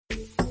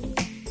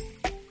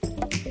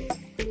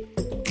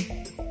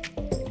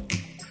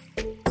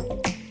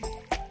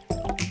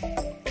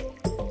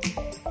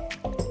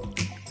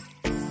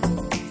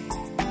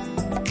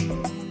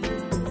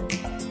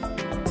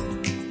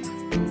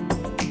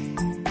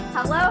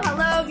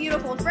Hello,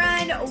 beautiful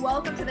friend.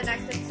 Welcome to the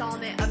next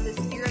installment of the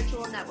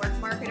Spiritual Network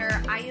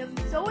Marketer. I am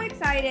so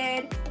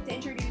excited to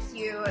introduce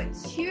you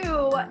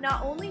to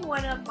not only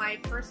one of my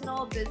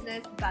personal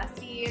business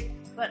besties,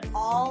 but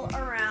all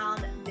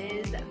around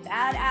biz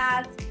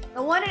badass,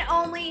 the one and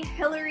only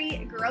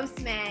Hillary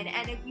Grossmann.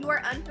 And if you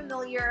are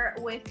unfamiliar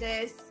with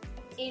this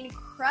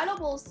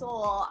incredible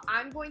soul,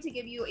 I'm going to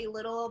give you a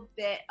little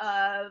bit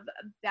of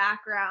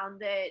background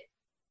that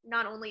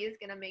not only is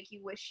going to make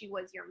you wish she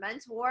was your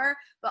mentor,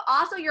 but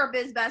also your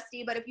biz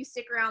bestie. But if you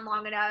stick around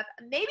long enough,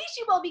 maybe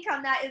she will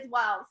become that as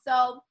well.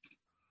 So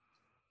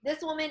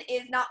this woman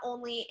is not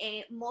only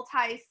a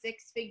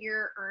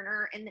multi-six-figure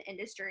earner in the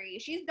industry,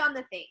 she's done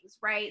the things,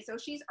 right? So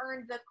she's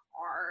earned the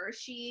car.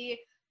 She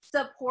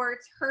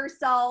supports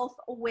herself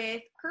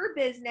with her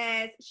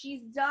business.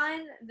 She's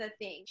done the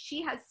thing.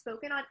 She has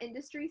spoken on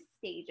industry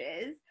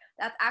stages.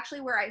 That's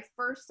actually where I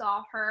first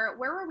saw her.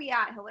 Where were we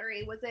at,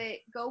 Hillary? Was it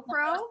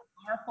GoPro?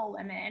 Powerful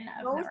Women.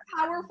 Most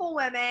Powerful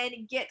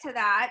Women. Get to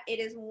that. It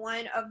is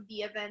one of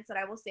the events that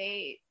I will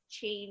say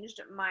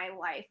changed my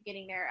life,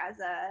 getting there as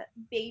a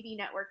baby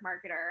network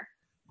marketer.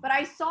 But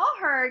I saw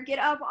her get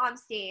up on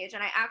stage,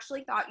 and I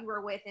actually thought you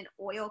were with an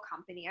oil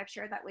company. I've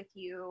shared that with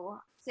you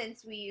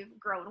since we've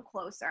grown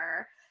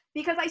closer,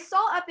 because I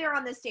saw up there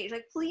on this stage,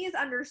 like, please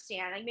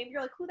understand, like, maybe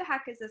you're like, who the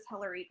heck is this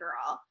Hillary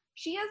girl?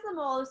 She is the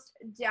most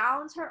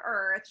down to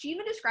earth. She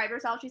even described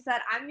herself. She said,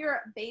 I'm your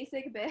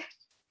basic bitch,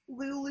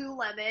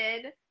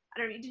 Lululemon. I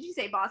don't know. Did you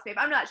say boss babe?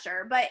 I'm not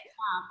sure, but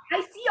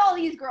I see all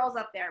these girls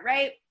up there,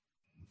 right?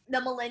 The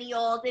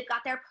millennials, they've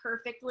got their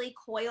perfectly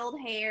coiled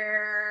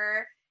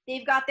hair.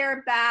 They've got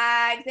their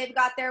bags. They've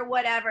got their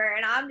whatever.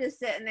 And I'm just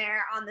sitting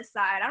there on the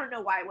side. I don't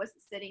know why I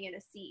wasn't sitting in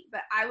a seat,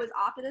 but I was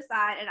off to the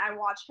side and I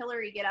watched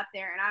Hillary get up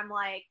there and I'm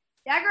like,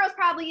 that girl's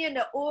probably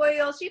into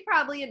oil. She's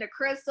probably into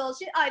crystals.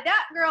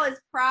 That girl is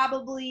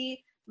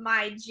probably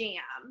my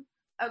jam.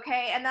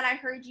 Okay. And then I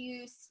heard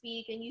you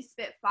speak and you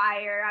spit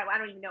fire. I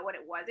don't even know what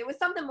it was. It was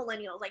something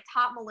millennials, like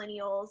top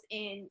millennials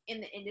in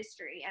the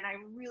industry. And I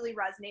really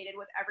resonated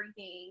with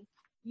everything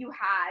you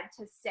had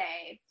to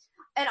say.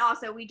 And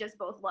also, we just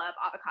both love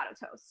avocado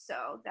toast.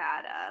 So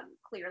that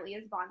clearly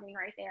is bonding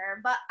right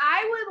there. But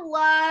I would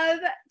love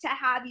to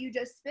have you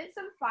just spit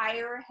some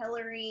fire,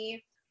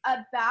 Hillary,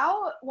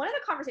 about one of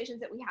the conversations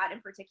that we had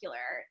in particular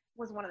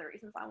was one of the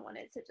reasons I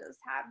wanted to just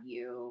have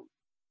you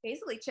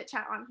basically chit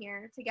chat on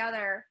here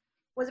together,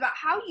 was about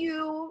how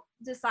you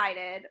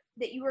decided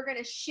that you were going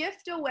to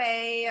shift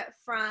away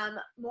from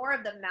more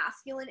of the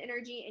masculine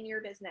energy in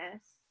your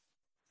business.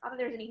 Not that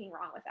there's anything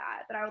wrong with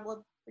that, but I would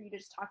love for you to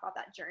just talk about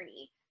that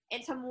journey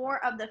into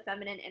more of the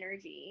feminine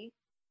energy.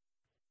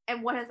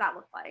 And what does that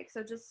look like?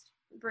 So just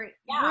bring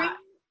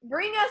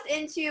us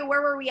into,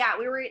 where were we at?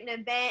 We were at an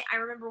event. I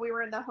remember we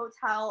were in the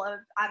hotel of,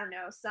 I don't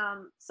know,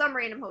 some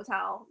random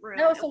hotel room.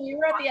 No, so we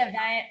were at the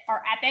event,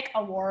 our Epic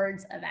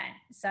Awards event.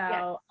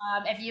 So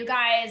if you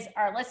guys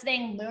are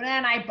listening, Luna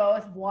and I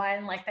both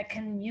won like the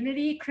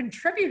Community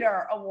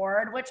Contributor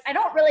Award, which I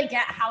don't really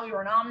get how we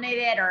were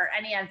nominated or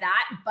any of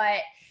that, but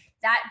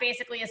that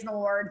basically is an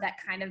award that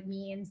kind of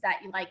means that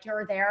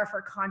you're there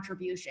for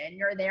contribution.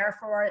 You're there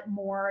for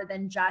more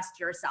than just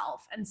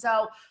yourself. And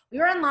so we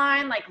were in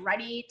line, like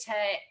ready to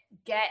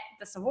get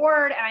this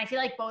award. And I feel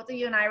like both of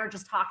you and I were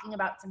just talking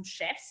about some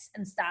shifts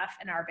and stuff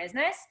in our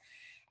business.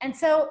 And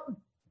so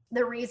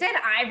the reason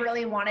I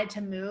really wanted to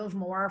move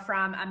more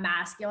from a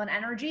masculine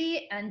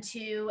energy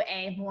into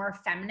a more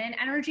feminine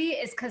energy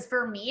is because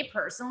for me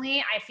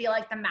personally, I feel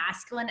like the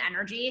masculine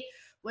energy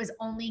was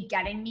only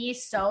getting me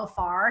so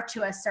far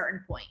to a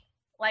certain point.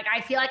 Like, I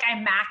feel like I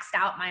maxed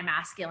out my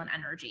masculine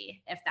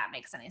energy, if that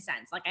makes any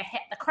sense. Like, I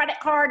hit the credit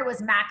card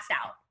was maxed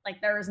out. Like,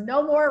 there was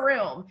no more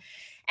room.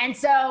 And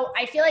so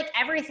I feel like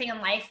everything in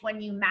life, when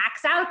you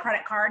max out a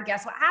credit card,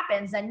 guess what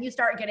happens? Then you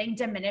start getting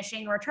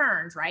diminishing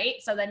returns, right?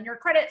 So then your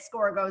credit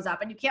score goes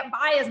up and you can't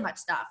buy as much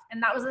stuff.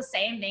 And that was the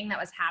same thing that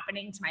was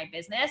happening to my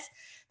business.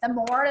 The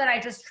more that I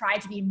just tried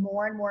to be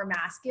more and more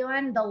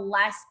masculine, the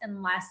less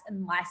and less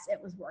and less it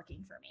was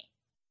working for me.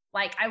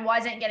 Like, I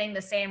wasn't getting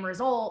the same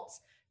results,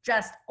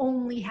 just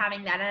only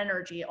having that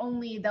energy,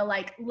 only the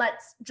like,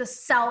 let's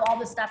just sell all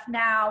the stuff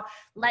now.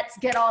 Let's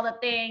get all the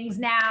things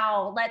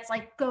now. Let's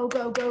like go,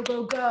 go, go,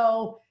 go,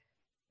 go.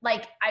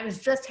 Like, I was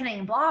just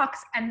hitting blocks.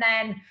 And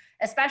then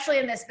especially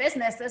in this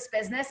business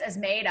is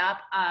made up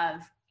of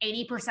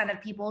 80%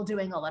 of people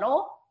doing a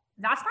little.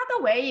 That's not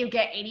the way you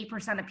get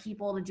 80% of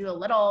people to do a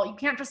little. You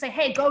can't just say,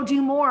 hey, go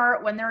do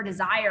more, when their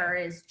desire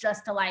is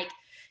just to like,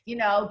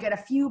 get a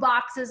few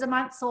boxes a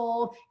month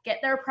sold, get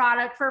their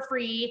product for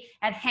free,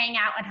 and hang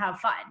out and have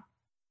fun,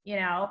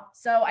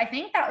 So I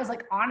think that was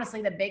like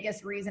honestly the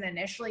biggest reason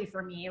initially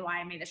for me why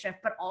I made the shift,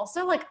 but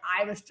also like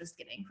I was just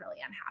getting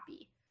really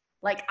unhappy.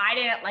 Like, I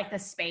didn't like the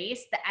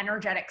space, the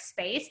energetic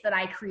space that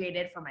I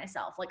created for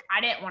myself. Like, I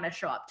didn't want to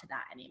show up to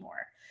that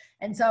anymore.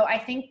 And so I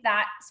think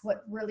that's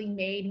what really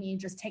made me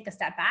just take a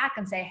step back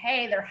and say,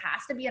 hey, there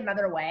has to be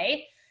another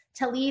way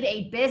to lead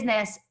a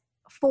business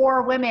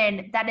for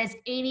women that is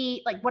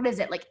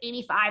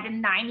 85 to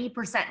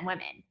 90%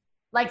 women.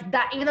 like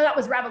that, even though that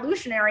was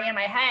revolutionary in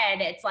my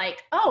head, it's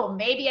like, oh,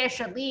 maybe I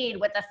should lead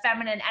with a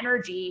feminine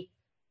energy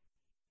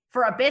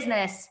for a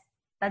business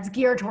that's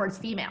geared towards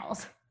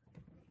females.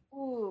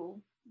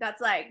 Ooh, that's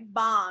like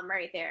bomb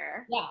right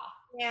there. Yeah.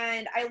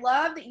 And I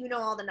love that you know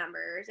all the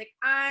numbers. Like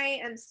I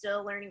am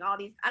still learning all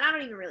these, and I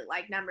don't even really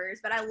like numbers,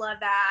 but I love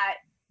that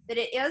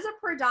it is a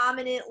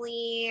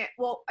predominantly,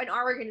 well, in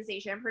our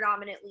organization,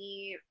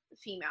 predominantly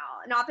female.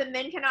 Not that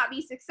men cannot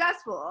be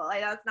successful.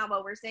 Like that's not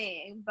what we're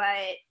saying,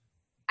 but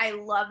I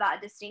love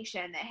that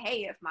distinction that,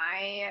 hey, if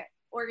my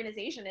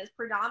organization is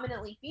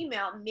predominantly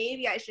female,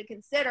 maybe I should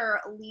consider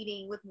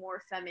leading with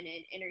more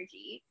feminine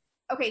energy.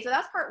 Okay, so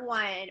that's part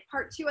one.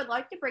 Part two, I'd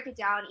like to break it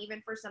down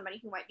even for somebody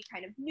who might be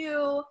kind of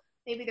new.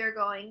 Maybe they're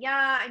going,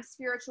 yeah, I'm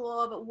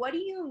spiritual, but what do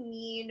you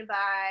mean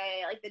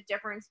by like the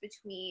difference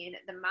between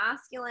the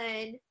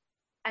masculine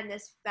and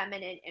this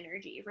feminine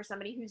energy for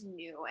somebody who's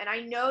new? And I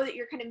know that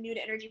you're kind of new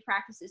to energy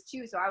practices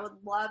too, so I would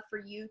love for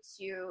you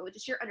to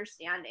just your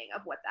understanding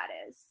of what that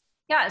is.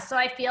 Yeah, so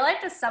I feel like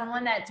to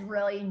someone that's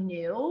really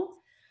new,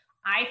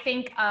 I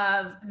think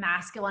of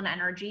masculine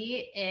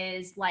energy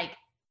is like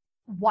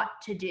what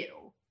to do.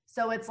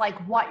 So it's like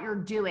what you're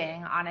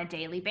doing on a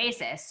daily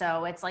basis.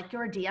 So it's like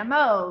your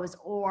DMOs,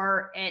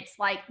 or it's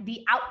like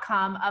the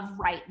outcome of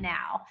right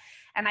now.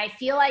 And I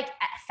feel like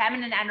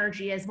feminine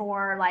energy is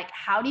more like,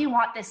 how do you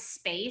want this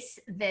space,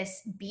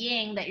 this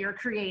being that you're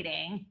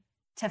creating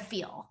to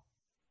feel?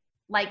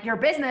 Like your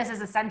business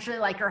is essentially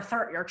like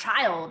your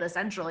child,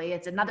 essentially.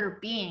 It's another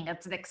being.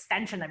 It's an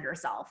extension of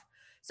yourself.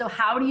 So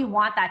how do you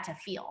want that to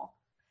feel?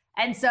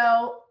 And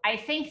so I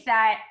think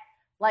that,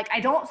 like,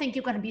 I don't think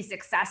you can be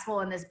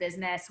successful in this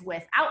business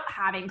without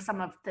having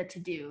some of the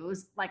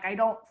to-dos. Like, I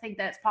don't think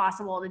that it's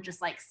possible to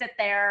just like sit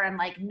there and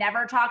like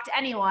never talk to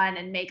anyone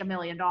and make $1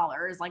 million.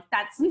 Like,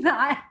 that's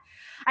not,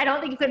 I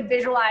don't think you can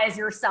visualize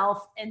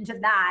yourself into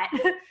that.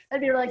 That'd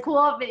be really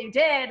cool if you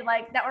did.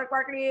 Like, network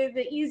marketing is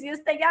the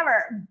easiest thing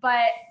ever.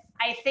 But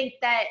I think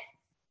that,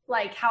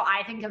 like, how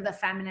I think of the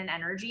feminine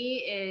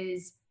energy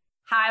is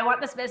how I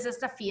want this business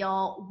to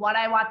feel, what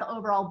I want the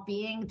overall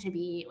being to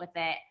be with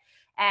it,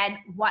 and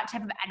what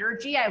type of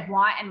energy I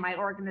want in my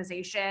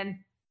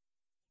organization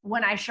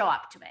when I show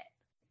up to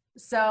it.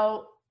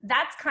 So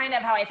that's kind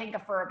of how I think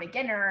of for a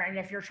beginner. And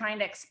if you're trying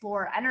to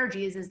explore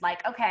energies, is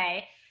like,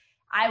 okay,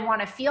 I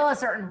want to feel a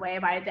certain way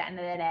by the end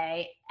of the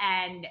day.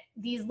 And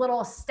these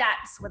little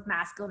steps with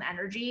masculine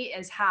energy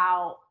is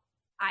how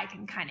I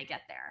can kind of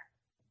get there.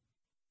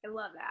 I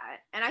love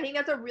that. And I think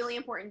that's a really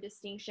important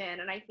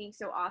distinction. And I think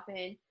so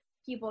often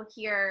people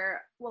hear,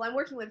 well, I'm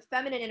working with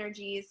feminine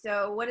energies,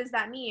 so what does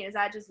that mean? Is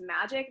that just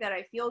magic that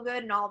I feel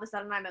good and all of a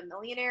sudden I'm a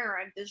millionaire, or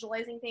I'm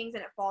visualizing things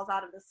and it falls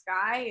out of the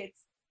sky?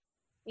 It's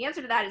the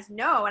answer to that is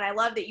no. And I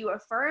love that you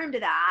affirmed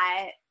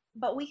that,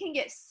 but we can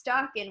get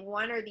stuck in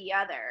one or the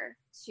other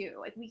too.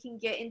 Like we can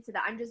get into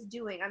the I'm just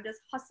doing, I'm just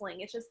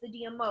hustling, it's just the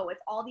DMO,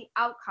 it's all the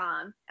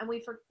outcome, and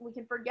we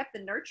can forget the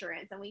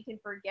nurturance, and we can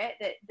forget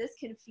that this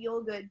can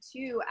feel good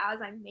too as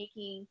I'm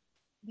making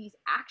these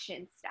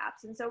action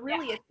steps. And so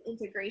really it's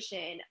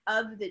integration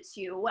of the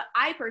two. What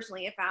I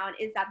personally have found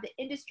is that the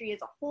industry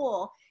as a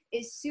whole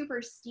is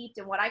super steeped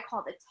in what I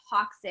call the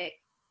toxic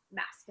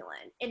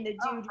masculine. In the dude,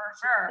 for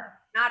sure. It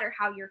doesn't matter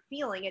how you're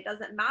feeling. It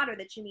doesn't matter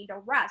that you need to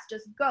rest.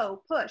 Just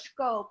go, push,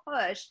 go,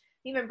 push.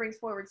 It even brings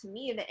forward to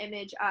me the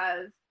image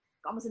of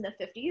almost in the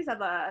 50s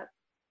of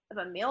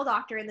a male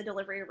doctor in the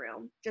delivery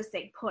room, just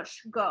saying push,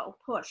 go,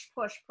 push,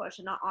 push, push,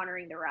 and not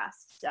honoring the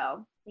rest.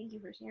 So thank you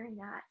for sharing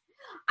that.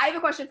 I have a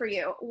question for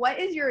you. What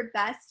is your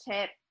best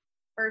tip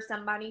for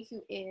somebody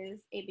who is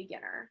a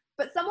beginner,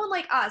 but someone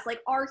like us, like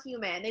our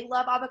human? They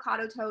love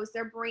avocado toast.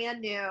 They're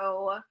brand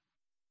new.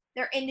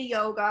 They're into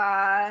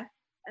yoga.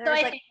 So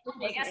I think the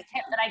biggest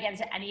tip that I give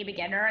to any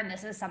beginner, and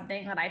this is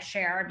something that I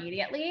share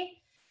immediately,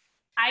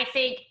 I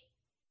think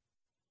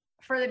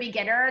for the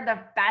beginner, the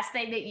best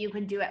thing that you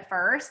can do at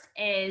first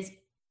is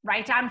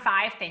write down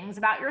 5 things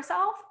about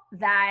yourself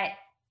that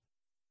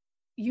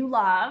you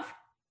love,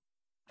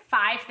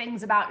 5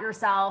 things about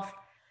yourself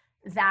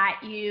that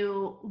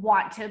you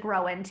want to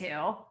grow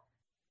into.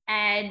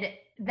 And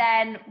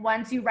then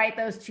once you write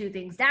those 2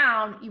 things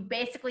down, you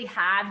basically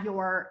have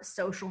your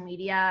social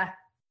media,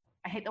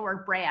 I hate the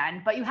word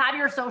brand, but you have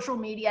your social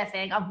media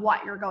thing of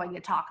what you're going to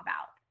talk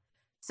about.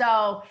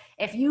 So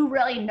if you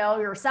really know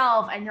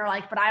yourself and you're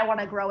like, but I want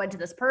to grow into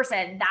this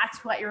person,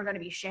 that's what you're going to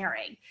be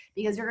sharing,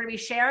 because you're going to be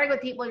sharing with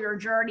people your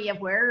journey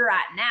of where you're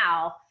at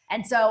now.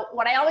 And so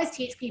what I always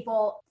teach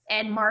people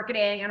in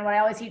marketing, and what I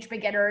always teach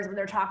beginners when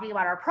they're talking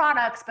about our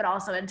products, but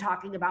also in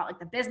talking about like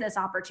the business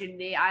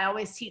opportunity, I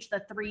always teach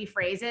the 3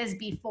 phrases: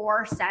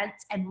 before, since,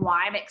 and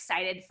why I'm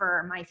excited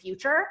for my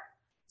future.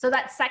 So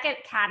that second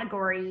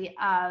category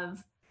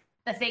of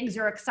the things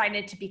you're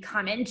excited to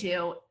become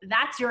into,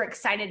 that's you're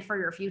excited for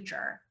your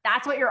future.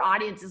 That's what your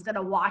audience is going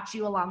to watch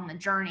you along the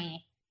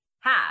journey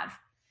have.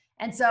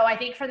 And so I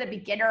think for the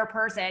beginner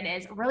person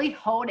is really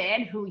hone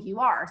in who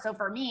you are. So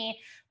for me,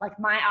 like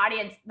my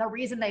audience, the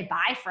reason they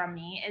buy from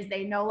me is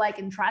they know, like,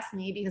 and trust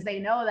me because they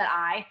know that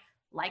I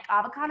like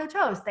avocado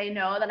toast. They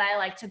know that I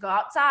like to go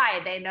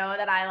outside. They know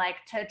that I like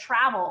to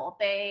travel.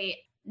 They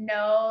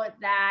know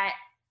that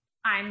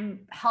I'm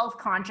health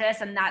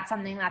conscious and that's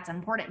something that's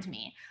important to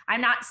me.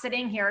 I'm not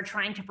sitting here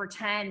trying to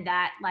pretend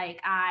that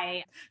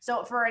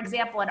so for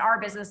example, in our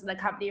business, the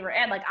company we're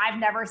in, like I've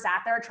never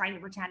sat there trying to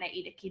pretend I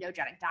eat a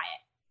ketogenic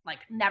diet. Like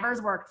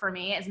never's worked for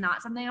me. It's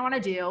not something I want to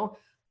do.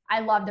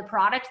 I love the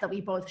product that we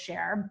both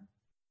share,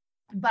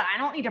 but I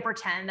don't need to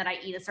pretend that I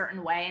eat a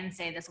certain way and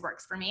say this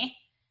works for me.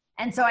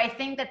 And so I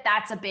think that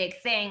that's a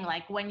big thing.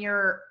 Like when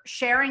you're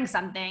sharing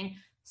something,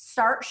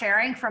 start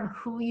sharing from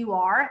who you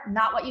are,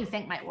 not what you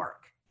think might work.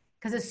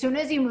 Because as soon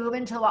as you move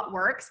into what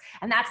works,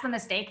 and that's the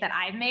mistake that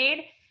I've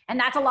made, and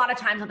that's a lot of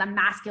times when the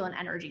masculine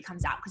energy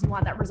comes out because you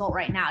want that result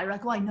right now. You're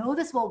like, well, I know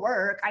this will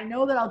work. I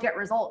know that I'll get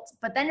results.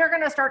 But then you're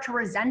going to start to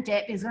resent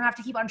it because you're going to have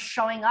to keep on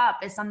showing up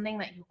as something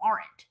that you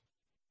aren't.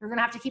 You're going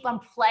to have to keep on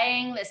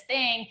playing this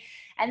thing.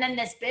 And then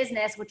this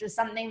business, which is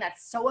something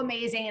that's so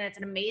amazing and it's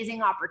an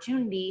amazing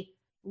opportunity,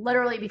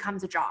 literally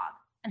becomes a job.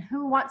 And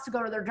who wants to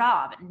go to their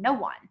job? No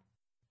one.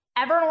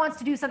 Everyone wants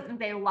to do something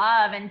they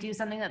love and do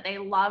something that they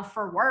love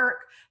for work,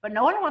 but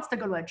no one wants to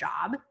go to a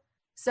job.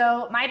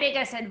 So my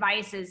biggest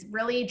advice is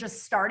really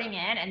just starting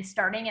it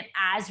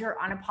as your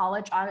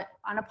unapologetic,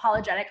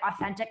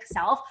 authentic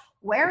self,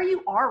 where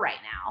you are right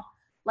now.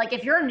 Like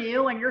if you're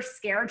new and you're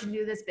scared to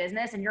do this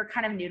business and you're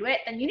kind of new to it,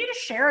 then you need to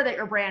share that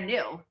you're brand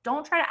new.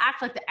 Don't try to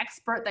act like the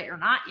expert that you're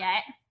not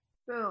yet.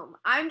 Boom.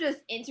 I'm just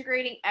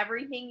integrating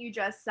everything you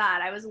just said.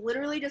 I was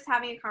literally just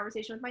having a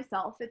conversation with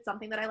myself. It's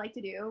something that I like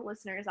to do.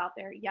 Listeners out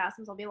there, yes,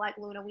 I'll be like,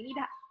 Luna, we need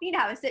to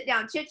have a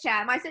sit-down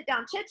chit-chat. My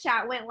sit-down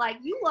chit-chat went like,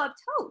 you love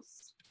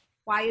toast.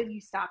 Why have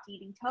you stopped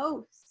eating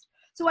toast?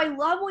 So I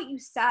love what you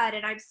said,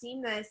 and I've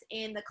seen this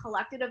in the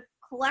collective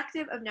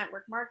of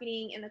network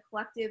marketing, in the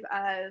collective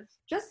of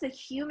just the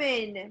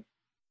human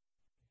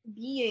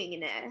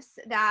beingness,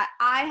 that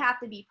I have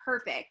to be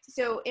perfect.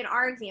 So in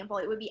our example,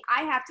 it would be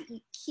I have to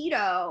eat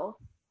keto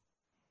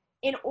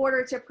in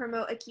order to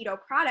promote a keto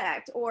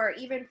product. Or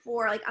even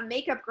for like a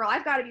makeup girl,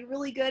 I've got to be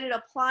really good at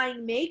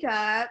applying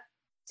makeup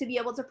to be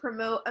able to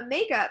promote a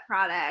makeup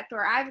product.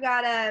 Or I've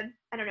got to,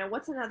 I don't know,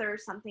 what's another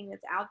something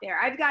that's out there?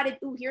 I've got to,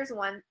 here's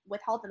one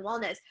with health and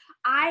wellness.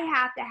 I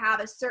have to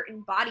have a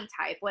certain body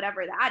type,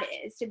 whatever that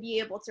is, to be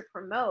able to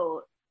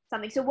promote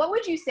something. So what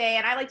would you say,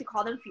 and I like to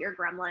call them fear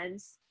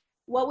gremlins,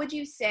 what would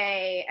you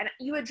say, and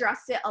you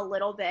addressed it a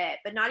little bit,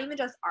 but not even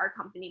just our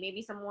company,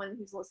 maybe someone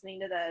who's listening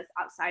to this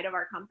outside of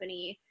our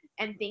company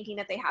and thinking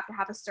that they have to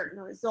have a certain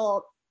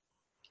result,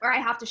 or I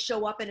have to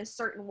show up in a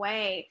certain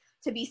way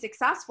to be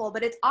successful,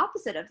 but it's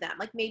opposite of them.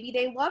 Like maybe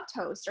they love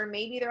toast, or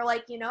maybe they're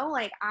like,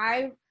 like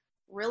I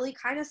really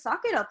kind of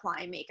suck at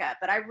applying makeup,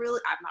 but I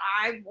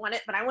want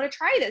it, but I want to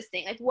try this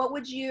thing. Like what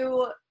would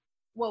you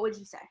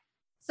say?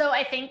 So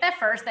I think the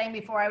first thing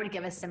before I would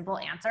give a simple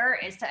answer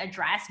is to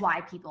address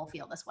why people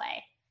feel this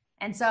way.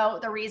 And so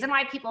the reason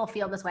why people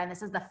feel this way, and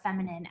this is the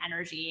feminine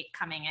energy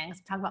coming in,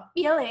 talk about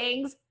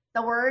feelings,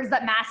 the words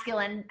that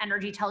masculine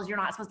energy tells you you're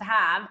not supposed to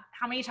have.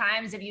 How many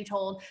times have you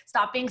told,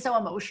 stop being so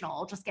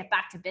emotional, just get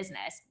back to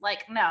business?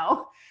 Like,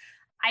 no.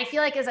 I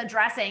feel like is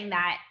addressing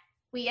that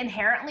we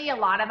inherently, a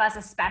lot of us,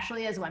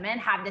 especially as women,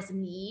 have this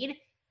need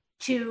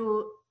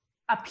to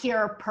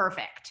appear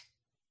perfect.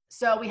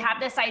 So we have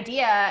this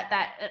idea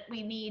that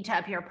we need to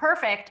appear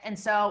perfect. And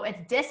so it's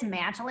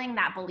dismantling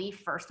that belief,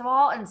 first of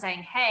all, and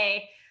saying,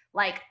 hey,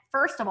 like,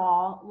 first of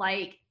all,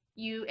 like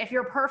if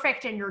you're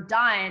perfect and you're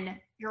done,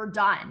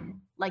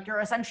 like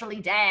you're essentially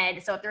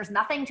dead. So if there's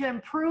nothing to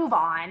improve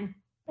on,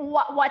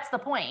 what's the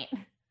point?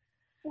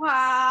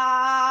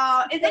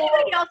 Wow. Is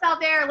anybody else out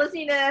there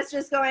listening to this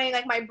just going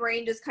like, my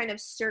brain just kind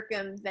of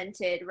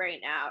circumvented right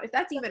now? If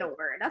that's even a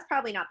word, that's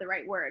probably not the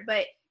right word,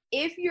 but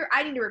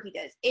I need to repeat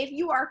this. If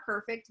you are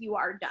perfect, you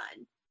are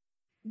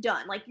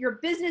done. Like your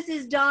business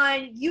is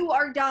done. You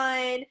are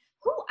done.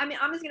 I'm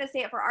just going to say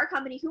it for our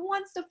company. Who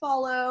wants to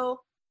follow?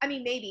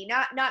 Maybe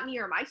not me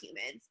or my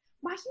humans.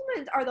 My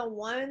humans are the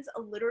ones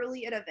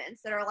literally at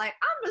events that are like,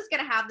 I'm just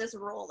going to have this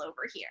roll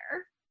over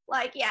here.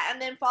 Like, yeah. And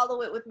then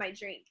follow it with my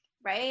drink,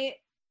 right?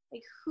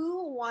 Like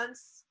who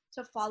wants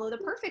to follow the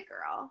perfect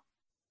girl?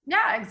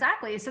 Yeah,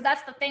 exactly. So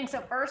that's the thing.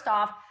 So first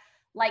off,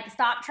 like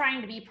stop trying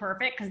to be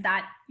perfect, because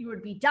that you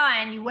would be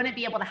done. You wouldn't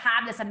be able to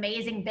have this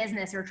amazing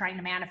business you're trying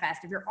to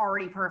manifest if you're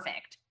already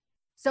perfect.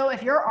 So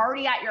if you're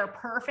already at your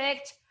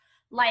perfect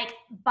like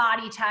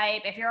body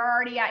type, if you're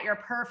already at your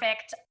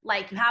perfect,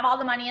 like you have all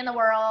the money in the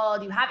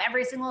world, you have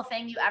every single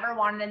thing you ever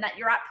wanted, and that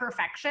you're at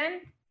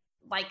perfection,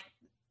 like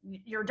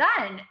you're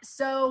done.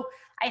 So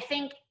I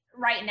think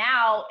right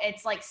now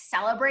it's like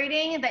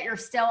celebrating that you're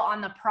still on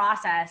the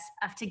process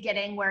of to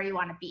getting where you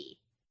want to be,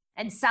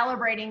 and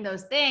celebrating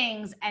those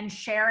things and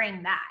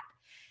sharing that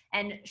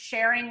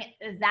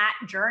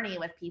journey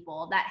with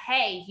people, that,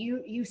 hey,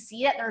 you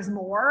see it, there's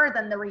more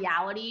than the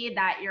reality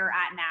that you're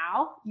at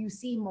now. You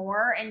see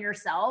more in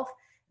yourself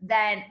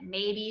than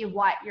maybe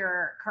what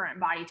your current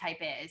body type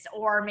is.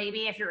 Or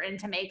maybe if you're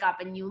into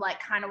makeup and you like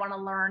kind of want to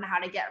learn how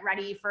to get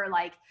ready for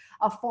like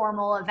a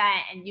formal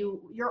event, and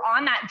you're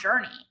on that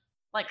journey.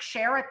 like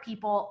share with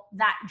people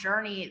that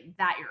journey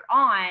that you're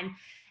on.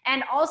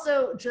 And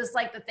also just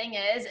like the thing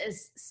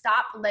is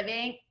stop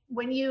living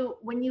when you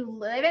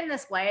live in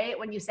this way,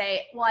 when you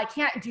say, well, I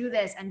can't do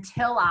this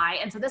until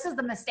and so this is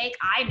the mistake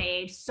I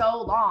made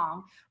so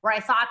long, where I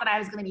thought that I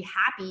was going to be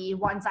happy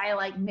once I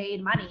like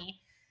made money.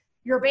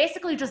 You're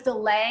basically just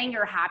delaying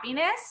your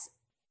happiness,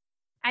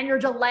 and you're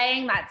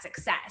delaying that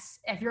success.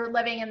 If you're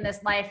living in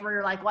this life where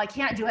you're like, well, I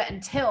can't do it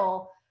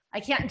until,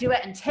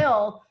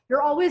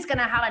 you're always going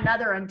to have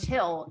another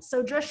until.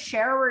 So just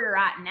share where you're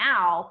at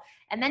now,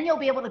 and then you'll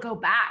be able to go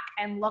back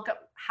and look at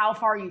how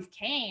far you've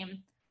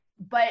came.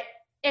 But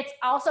it's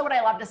also what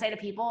I love to say to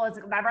people is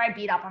whenever I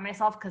beat up on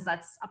myself, because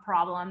that's a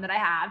problem that I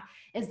have,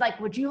 is like,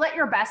 would you let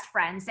your best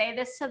friend say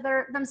this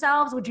to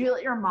themselves? Would you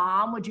let your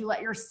mom? Would you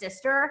let your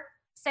sister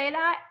say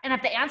that? And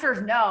if the answer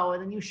is no,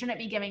 then you shouldn't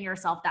be giving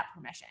yourself that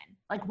permission.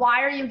 Like,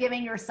 why are you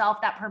giving yourself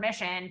that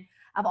permission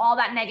of all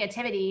that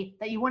negativity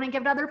that you wouldn't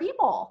give to other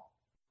people?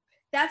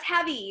 That's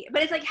heavy,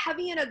 but it's like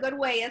heavy in a good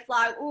way. It's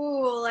like,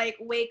 ooh, like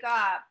wake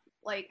up,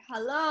 like,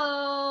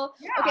 hello.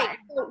 Yeah. Okay,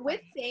 so with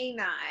saying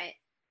that,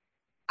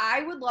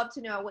 I would love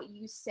to know what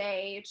you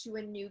say to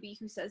a newbie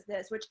who says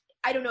this, which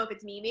I don't know if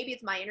it's me, maybe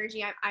it's my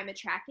energy, I'm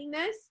attracting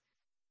this.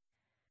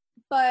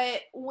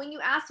 But when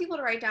you ask people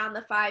to write down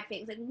the 5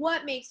 things, like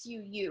what makes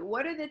you you?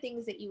 What are the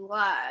things that you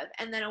love?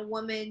 And then a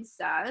woman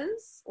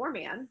says, or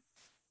man,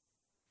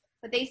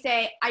 but they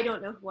say, I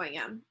don't know who I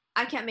am.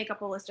 I can't make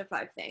up a list of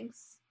 5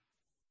 things.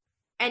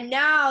 And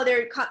now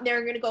they're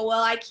going to go,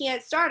 well, I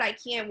can't start. I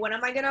can't. What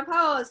am I going to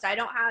post? I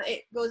don't have.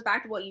 It goes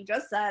back to what you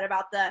just said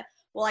about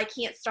well, I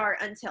can't start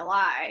until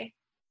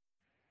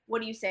what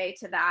do you say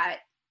to that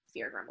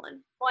fear gremlin?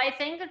 Well, I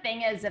think the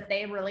thing is, if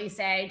they really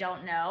say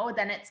don't know,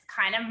 then it's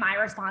kind of my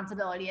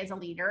responsibility as a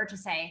leader to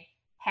say,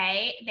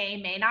 hey, they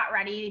may not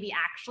ready to be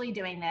actually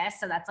doing this.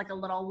 So that's like a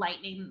little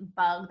lightning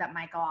bug that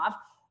might go off.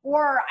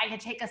 Or I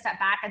could take a step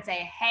back and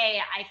say, hey,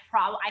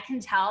 I can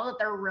tell that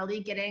they're really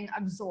getting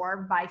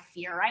absorbed by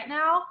fear right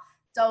now.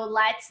 So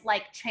let's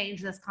like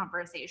change this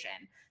conversation.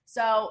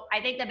 So I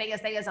think the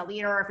biggest thing as a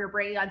leader, if you're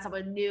bringing on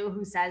someone new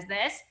who says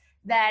this,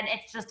 then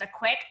it's just a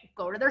quick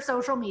go to their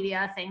social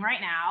media thing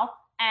right now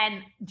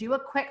and do a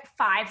quick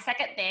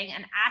 5-second thing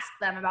and ask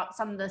them about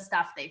some of the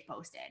stuff they've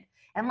posted.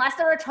 Unless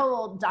they're a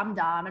total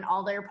dum-dum and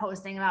all they're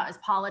posting about is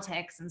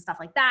politics and stuff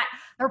like that,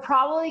 they're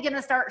probably going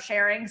to start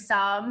sharing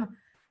some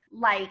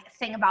like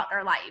thing about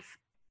their life.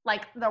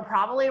 Like they'll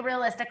probably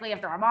realistically,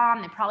 if they're a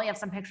mom, they probably have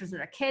some pictures of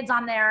their kids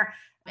on there.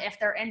 If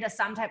they're into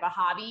some type of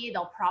hobby,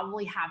 they'll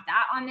probably have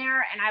that on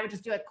there. And I would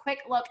just do a quick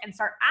look and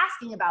start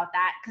asking about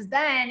that, because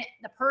then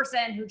the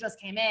person who just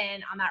came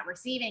in on that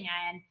receiving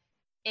end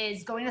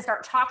is going to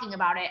start talking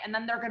about it. And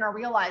then they're going to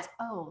realize,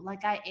 oh,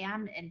 like I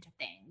am into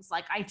things.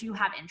 Like I do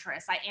have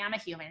interests. I am a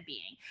human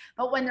being.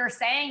 But when they're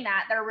saying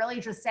that, they're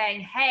really just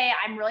saying, hey,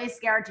 I'm really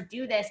scared to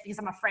do this because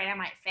I'm afraid I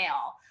might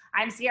fail.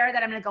 I'm scared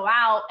that I'm going to go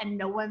out and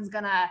no one's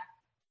going to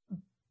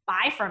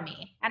buy from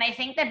me. And I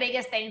think the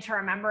biggest thing to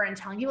remember in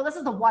telling people, this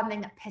is the one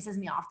thing that pisses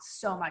me off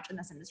so much in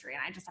this industry.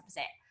 And I just have to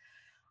say it.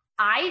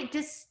 I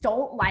just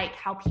don't like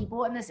how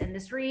people in this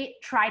industry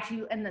try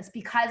to, and this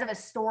because of a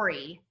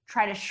story,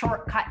 try to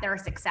shortcut their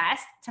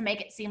success to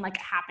make it seem like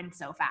it happened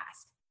so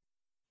fast.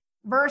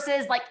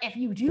 Versus like, if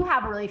you do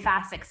have a really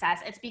fast success,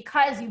 it's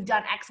because you've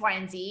done X, Y,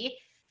 and Z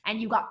and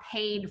you got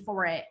paid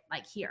for it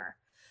like here.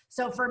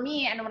 So for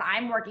me, and when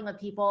I'm working with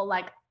people,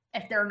 like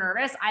if they're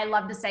nervous, I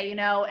love to say, you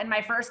know, in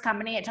my first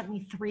company, it took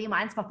me 3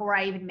 months before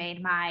I even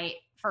made my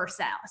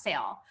first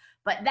sale.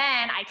 But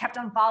then I kept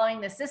on following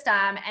the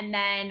system. And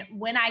then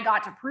when I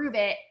got to prove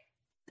it,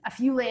 a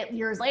few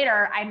years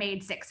later, I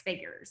made 6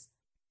 figures.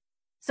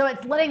 So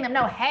it's letting them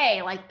know,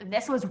 hey, like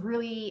this was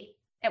really,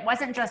 it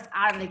wasn't just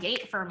out of the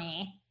gate for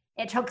me.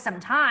 It took some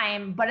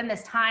time, but in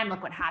this time,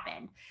 look what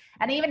happened.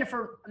 And even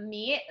for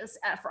me,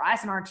 for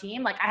us and our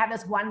team, like I have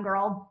this one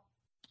girl,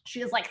 she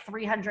has like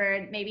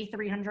 300, maybe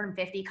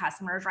 350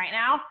 customers right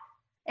now.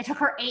 It took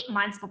her 8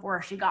 months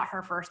before she got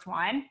her first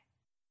one.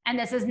 And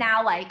this is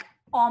now like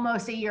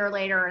almost a year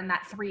later in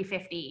that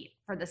 350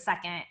 for the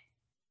second,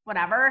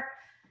 whatever.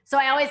 So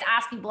I always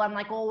ask people, I'm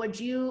like, well, would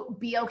you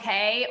be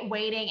okay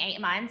waiting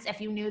 8 months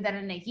if you knew that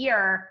in a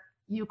year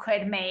you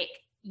could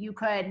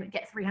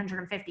get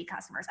 350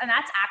 customers? And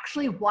that's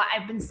actually what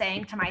I've been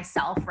saying to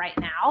myself right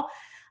now.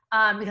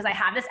 Because I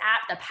have this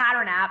app, the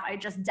Pattern app, I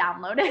just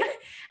downloaded,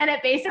 and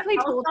it basically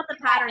told about the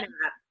Pattern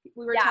app.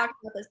 We were talking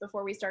about this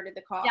before we started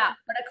the call. Yeah,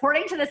 but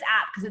according to this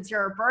app, because it's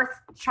your birth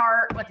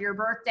chart with your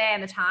birthday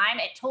and the time,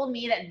 it told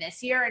me that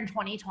this year in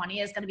 2020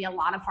 is going to be a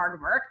lot of hard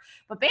work.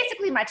 But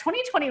basically, my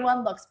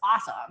 2021 looks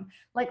awesome.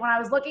 Like when I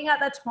was looking at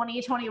the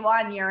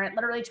 2021 year, it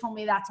literally told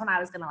me that's when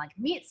I was going to like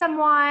meet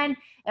someone.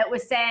 It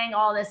was saying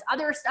all this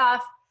other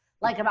stuff,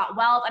 like about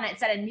wealth, and it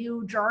said a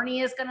new journey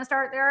is going to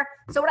start there.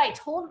 So what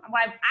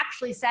I've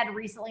actually said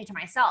recently to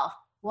myself,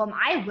 well, am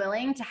I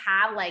willing to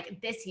have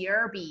like this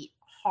year be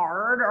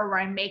hard or where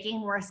I'm making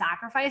more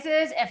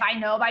sacrifices if I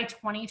know by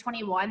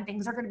 2021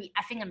 things are going to be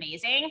effing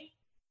amazing?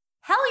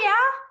 Hell yeah.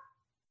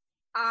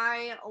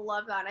 I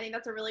love that. I think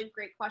that's a really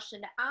great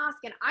question to ask.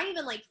 And I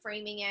even like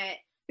framing it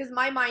because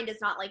my mind is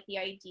not like the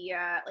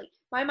idea, like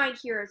my mind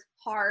here is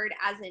hard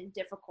as in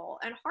difficult.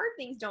 And hard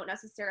things don't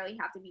necessarily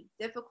have to be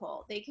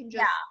difficult. They can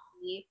just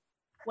be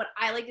what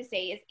I like to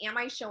say is, am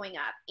I showing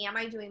up? Am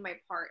I doing my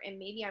part? And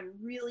maybe I'm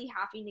really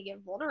having to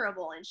get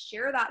vulnerable and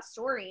share that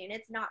story. And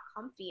it's not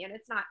comfy and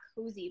it's not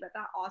cozy, but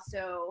that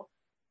also,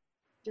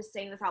 just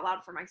saying this out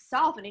loud for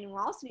myself and anyone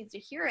else who needs to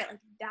hear it, like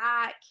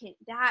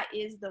that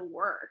is the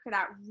work.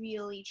 That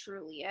really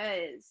truly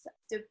is.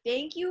 So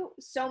thank you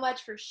so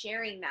much for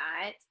sharing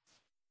that.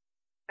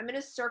 I'm going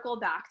to circle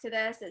back to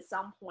this at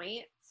some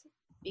point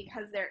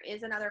because there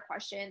is another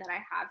question that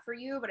I have for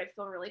you, but I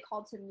feel really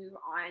called to move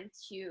on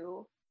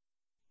to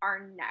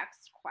our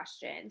next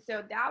question.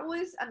 So that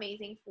was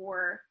amazing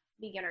for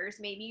beginners.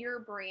 Maybe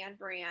you're brand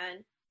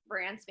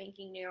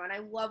spanking new. And I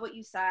love what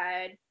you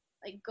said.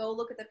 Like, go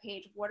look at the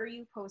page. What are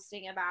you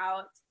posting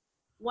about?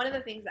 One of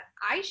the things that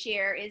I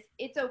share is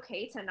it's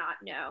okay to not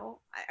know.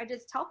 I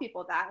just tell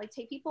people that, like,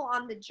 take people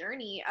on the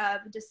journey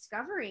of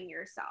discovering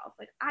yourself.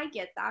 Like, I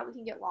get that. We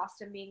can get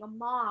lost in being a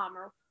mom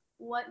or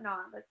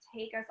whatnot, but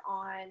take us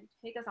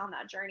on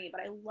that journey.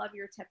 But I love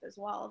your tip as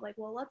well. Like,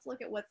 well, let's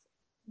look at what's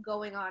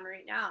going on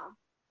right now.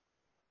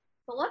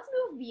 But let's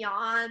move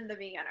beyond the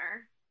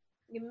beginner.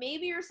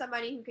 Maybe you're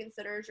somebody who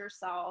considers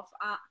yourself,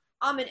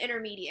 I'm an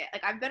intermediate.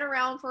 Like, I've been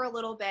around for a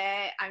little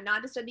bit. I'm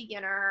not just a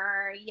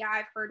beginner. Yeah,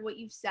 I've heard what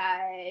you've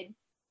said.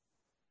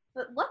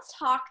 But let's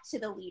talk to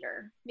the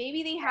leader.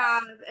 Maybe they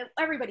have,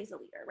 everybody's a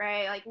leader,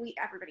 right? Like,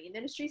 everybody in the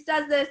industry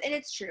says this, and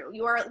it's true.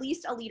 You are at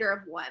least a leader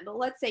of one. But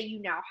let's say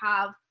you now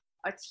have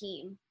a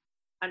team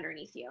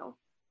underneath you.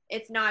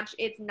 It's not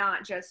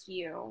just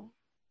you.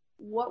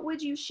 What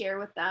would you share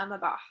with them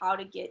about how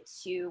to get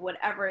to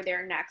whatever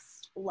their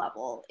next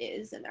level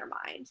is in their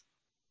mind?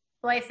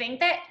 Well, I think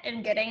that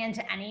in getting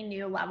into any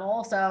new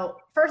level, so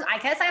first, I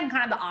guess I'm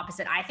kind of the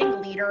opposite. I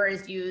think leader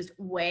is used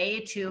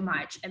way too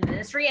much in the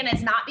industry. And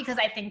it's not because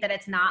I think that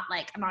it's not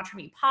like, I'm not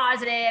trying to be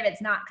positive.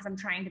 It's not because I'm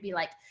trying to be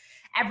like,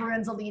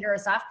 everyone's a leader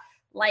and stuff.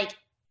 Like,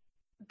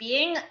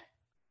 being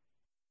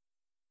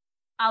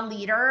a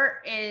leader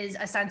is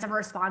a sense of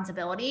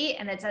responsibility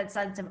and it's a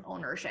sense of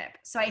ownership.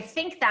 So I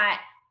think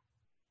that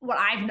what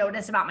I've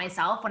noticed about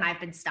myself when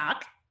I've been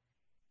stuck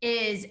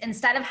is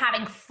instead of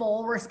having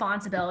full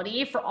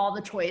responsibility for all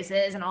the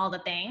choices and all the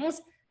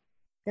things,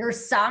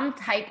 there's some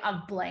type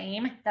of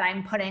blame that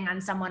I'm putting on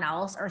someone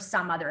else or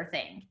some other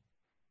thing.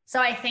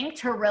 So I think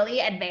to really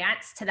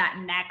advance to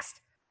that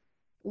next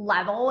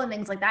level and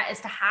things like that is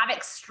to have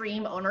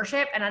extreme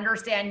ownership and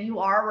understand you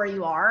are where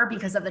you are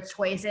because of the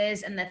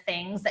choices and the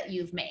things that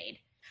you've made.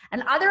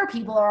 And other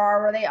people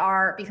are where they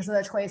are because of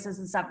the choices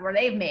and stuff where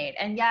they've made.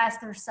 And yes,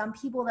 there's some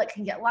people that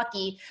can get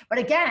lucky, but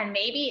again,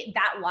 maybe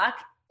that luck,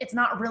 it's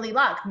not really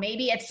luck.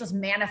 Maybe it's just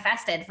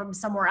manifested from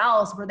somewhere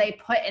else where they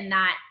put in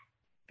that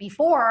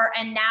before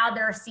and now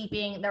they're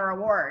seeping their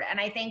reward. And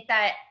I think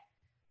that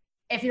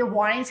if you're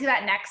wanting to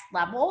that next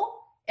level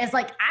is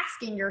like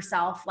asking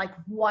yourself, like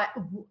what,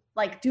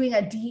 like doing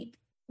a deep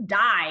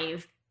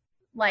dive,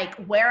 like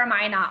where am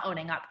I not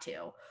owning up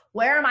to?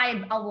 Where am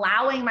I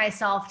allowing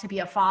myself to be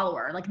a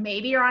follower? Like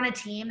maybe you're on a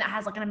team that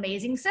has like an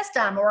amazing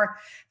system, or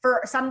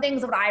for some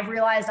things that I've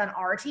realized on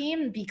our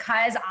team,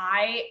 because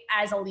I,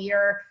 as a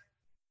leader,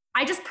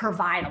 I just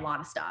provide a lot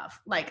of stuff.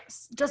 Like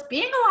just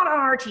being a lot on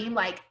our team,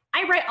 like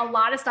I write a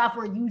lot of stuff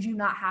where you do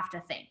not have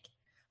to think.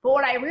 But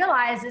what I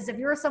realize is if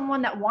you're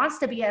someone that wants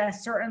to be at a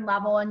certain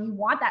level and you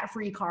want that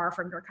free car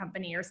from your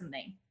company or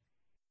something,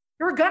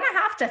 you're going to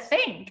have to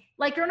think.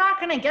 Like you're not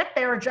going to get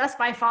there just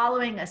by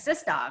following a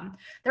system.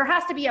 There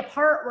has to be a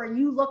part where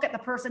you look at the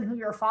person who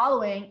you're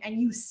following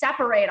and you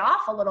separate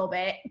off a little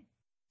bit.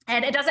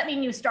 And it doesn't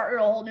mean you start your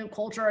whole new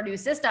culture or new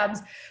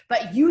systems,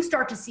 but you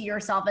start to see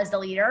yourself as the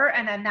leader.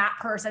 And then that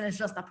person is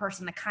just the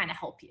person to kind of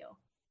help you.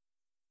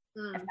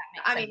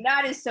 I mean,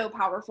 that is so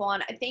powerful.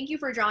 And thank you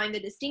for drawing the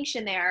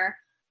distinction there.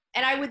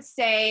 And I would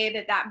say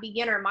that that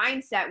beginner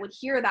mindset would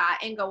hear that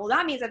and go, well,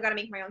 that means I've got to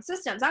make my own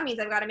systems. That means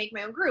I've got to make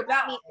my own group.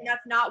 That means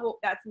that's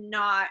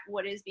not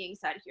what is being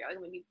said here. I'm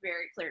going to be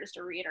very clear just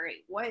to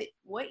reiterate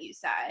what you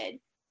said.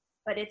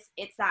 But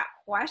it's that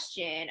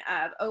question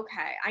of,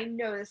 okay, I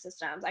know the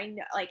systems. I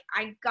know, like,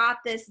 I got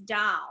this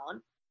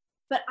down,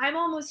 but I'm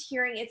almost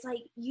hearing it's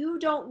like, you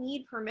don't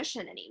need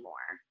permission anymore.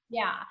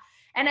 Yeah.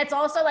 And it's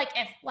also like,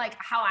 if like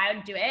how I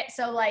would do it.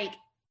 So like,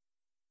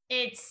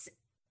 it's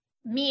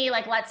me,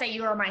 like, let's say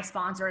you were my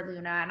sponsor,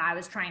 Luna, and I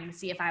was trying to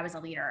see if I was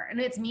a leader. And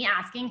it's me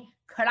asking,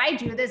 could I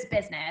do this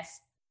business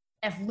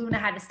if Luna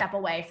had to step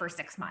away for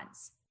 6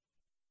 months?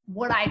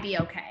 Would I be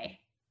okay?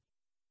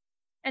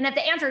 And if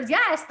the answer is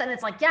yes, then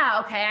it's like, yeah,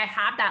 okay, I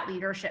have that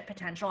leadership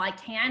potential. I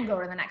can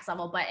go to the next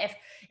level. But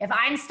if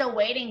I'm still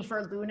waiting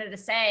for Luna to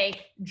say,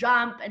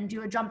 jump and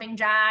do a jumping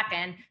jack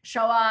and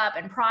show up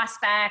and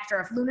prospect,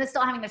 or if Luna's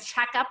still having to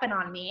check up and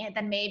on me,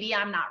 then maybe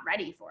I'm not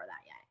ready for that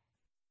yet.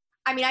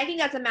 I mean, I think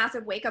that's a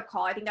massive wake-up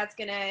call. I think that's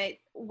going to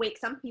wake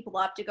some people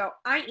up to go,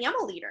 I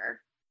am a leader.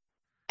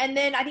 And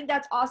then I think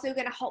that's also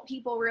going to help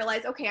people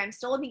realize, okay, I'm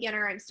still a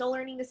beginner. I'm still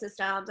learning the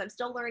systems. I'm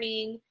still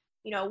learning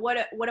you know, what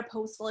a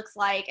post looks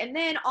like. And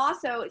then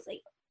also it's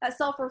like a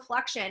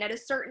self-reflection at a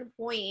certain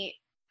point,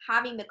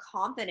 having the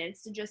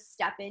confidence to just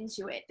step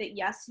into it, that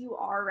yes, you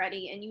are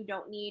ready and you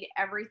don't need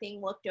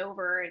everything looked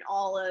over and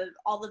all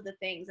of the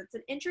things. It's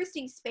an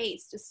interesting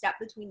space to step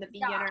between the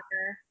beginner.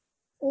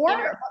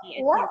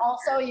 Or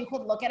also you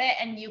could look at it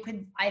and you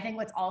could, I think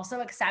what's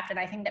also accepted,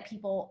 I think that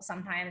people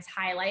sometimes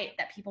highlight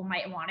that people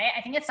might want it.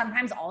 I think it's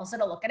sometimes also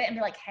to look at it and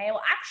be like, hey,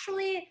 well,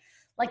 actually,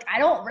 like, I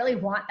don't really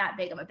want that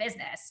big of a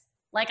business.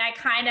 Like, I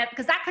kind of,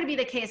 because that could be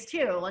the case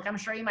too. Like, I'm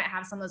sure you might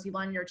have some of those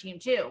people on your team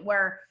too,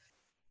 where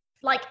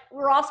like,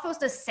 we're all supposed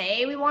to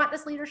say we want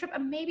this leadership,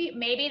 and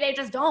maybe they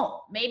just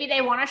don't. Maybe they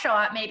want to show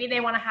up. Maybe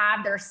they want to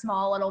have their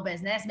small little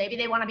business. Maybe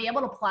they want to be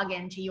able to plug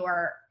into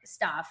your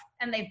stuff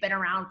and they've been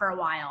around for a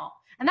while.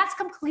 And that's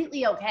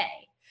completely okay.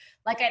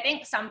 Like, I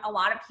think a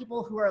lot of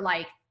people who are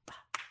like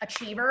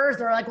achievers,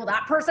 they're like, well,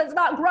 that person's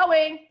not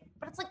growing.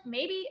 But it's like,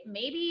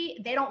 maybe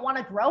they don't want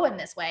to grow in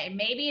this way.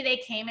 Maybe they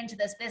came into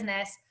this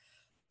business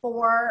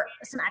for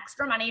some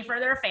extra money for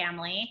their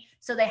family.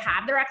 So they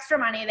have their extra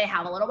money, they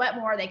have a little bit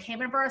more, they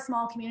came in for a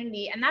small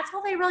community, and that's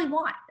all they really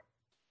want.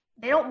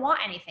 They don't want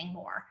anything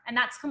more. And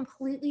that's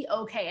completely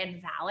okay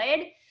and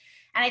valid.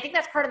 And I think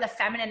that's part of the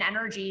feminine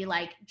energy,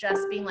 like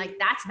just being like,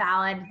 that's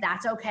valid,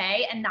 that's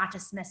okay, and not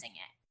dismissing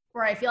it.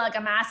 Where I feel like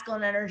a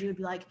masculine energy would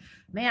be like,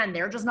 man,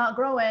 they're just not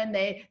growing,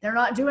 they're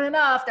not doing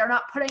enough, they're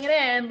not putting it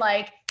in,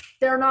 like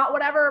they're not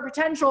whatever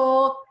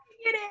potential.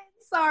 It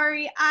is.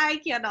 Sorry, I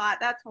cannot.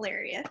 That's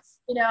hilarious.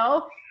 You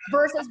know,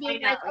 versus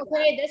being like,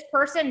 okay, this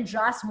person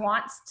just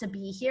wants to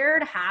be here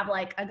to have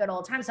like a good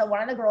old time. So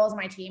one of the girls on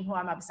my team who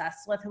I'm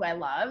obsessed with, who I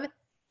love,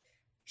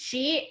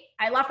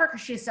 I love her because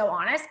she's so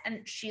honest,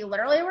 and she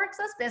literally works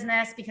this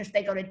business because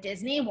they go to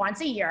Disney once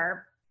a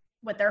year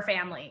with their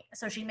family.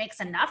 So she makes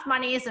enough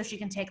money so she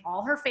can take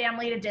all her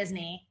family to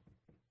Disney,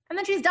 and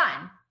then she's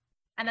done.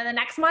 And then the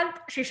next month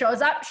she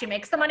shows up, she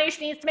makes the money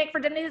she needs to make for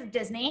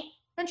Disney,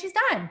 then she's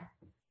done.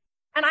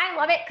 And I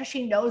love it because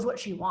she knows what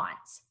she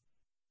wants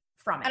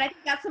from it. And I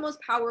think that's the most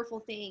powerful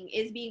thing,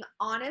 is being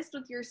honest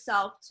with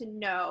yourself to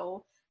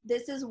know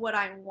this is what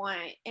I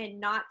want, and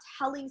not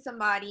telling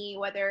somebody,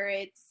 whether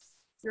it's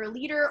your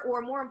leader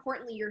or more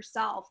importantly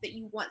yourself, that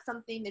you want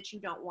something that you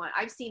don't want.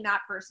 I've seen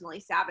that personally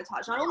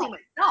sabotage not only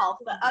myself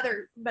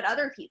but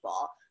other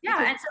people. Yeah,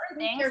 and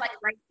certain things there's like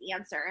the right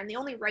answer, and the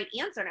only right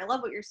answer, and I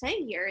love what you're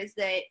saying here, is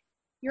that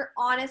you're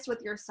honest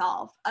with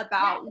yourself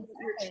about what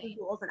your true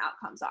goals and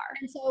outcomes are.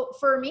 And so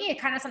for me,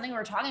 kind of something we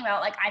were talking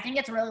about, like, I think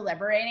it's really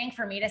liberating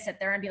for me to sit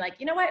there and be like,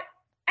 you know what?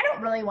 I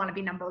don't really want to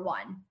be number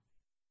one.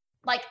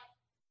 Like,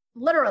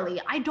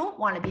 literally, I don't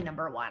want to be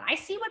number one. I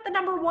see what the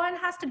number one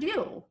has to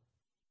do.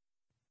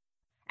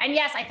 And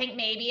yes, I think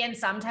maybe in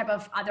some type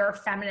of other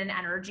feminine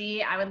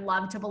energy, I would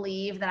love to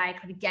believe that I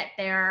could get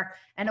there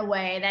in a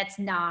way that's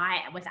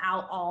not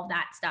without all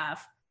that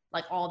stuff,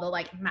 like all the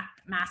like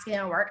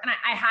masculine work. And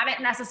I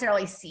haven't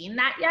necessarily seen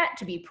that yet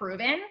to be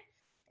proven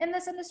in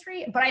this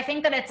industry, but I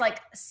think that it's like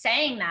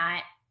saying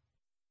that,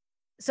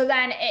 so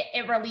then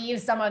it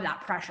relieves some of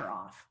that pressure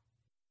off.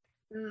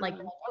 Like,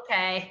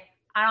 okay,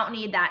 I don't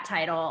need that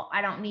title.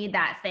 I don't need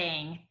that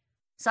thing.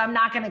 So I'm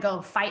not going to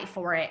go fight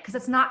for it because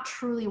it's not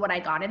truly what I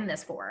got in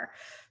this for.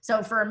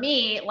 So for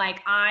me,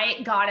 like,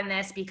 I got in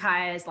this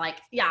because, like,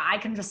 yeah, I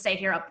can just say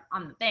here up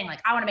on the thing, like,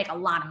 I want to make a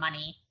lot of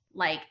money.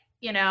 Like,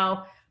 you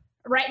know,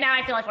 right now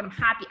I feel like when I'm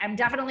happy, I'm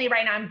definitely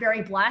right now, I'm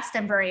very blessed.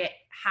 I'm very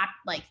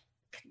happy,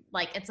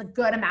 like it's a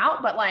good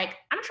amount, but like,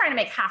 I'm trying to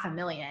make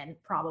 $500,000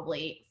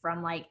 probably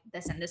from like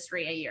this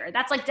industry a year.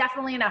 That's like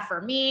definitely enough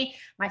for me,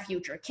 my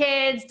future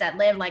kids that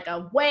live like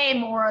a way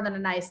more than a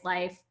nice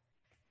life.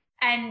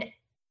 And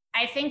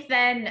I think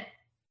then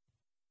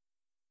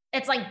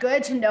it's like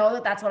good to know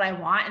that that's what I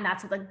want, and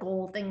that's what the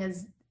goal thing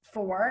is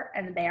for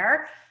and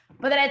there.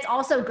 But then it's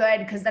also good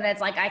because then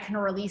it's like I can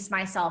release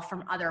myself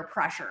from other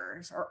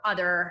pressures or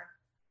other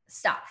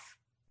stuff.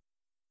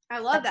 I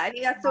love that. I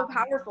think that's so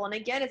powerful. And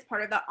again, it's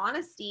part of the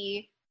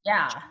honesty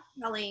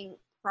telling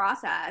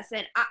process.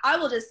 And I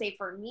will just say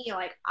for me,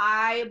 like,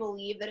 I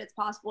believe that it's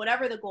possible,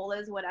 whatever the goal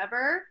is,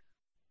 whatever,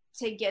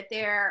 to get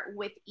there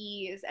with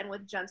ease and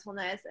with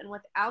gentleness and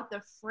without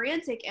the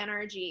frantic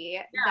energy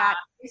that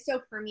is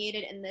so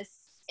permeated in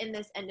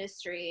this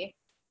industry.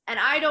 And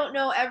I don't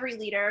know every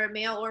leader,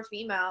 male or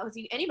female,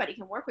 because anybody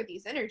can work with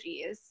these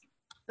energies,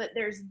 but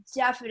there's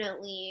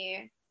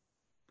definitely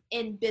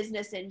in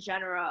business in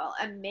general,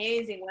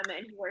 amazing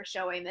women who are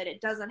showing that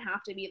it doesn't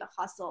have to be the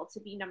hustle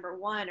to be number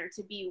one or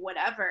to be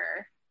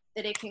whatever,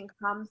 that it can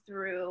come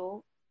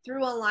through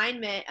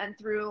alignment and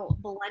through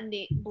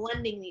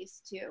blending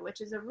these two,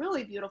 which is a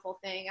really beautiful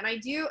thing. And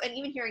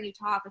even hearing you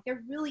talk, like,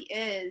 there really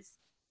is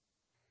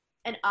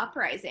an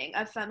uprising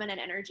of feminine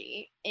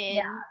energy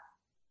in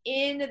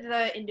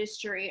the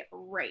industry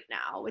right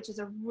now, which is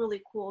a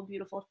really cool,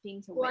 beautiful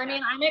thing to witness. I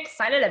mean, I'm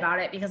excited about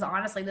it because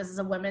honestly, this is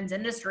a women's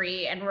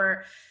industry, and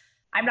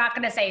I'm not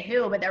going to say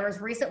who, but there was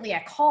recently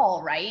a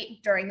call,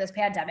 right, during this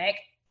pandemic.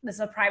 This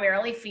is a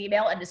primarily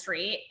female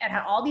industry and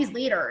had all these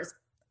leaders.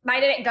 I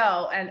didn't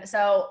go. And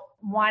so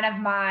one of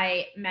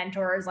my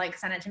mentors like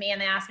sent it to me and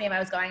they asked me if I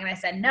was going and I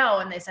said no.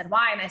 And they said,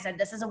 why? And I said,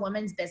 this is a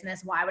women's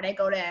business. Why would I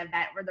go to an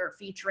event where they're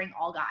featuring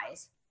all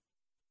guys?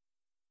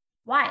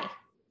 Why?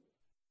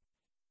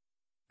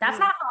 That's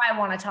not how I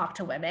want to talk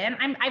to women.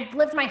 I've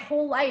lived my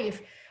whole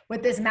life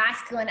with this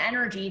masculine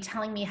energy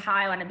telling me how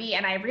I want to be.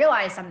 And I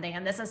realized something,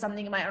 and this is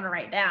something you might want to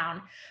write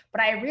down,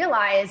 but I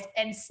realized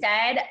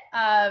instead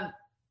of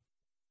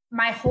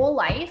my whole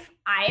life,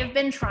 I have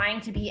been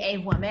trying to be a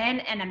woman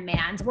in a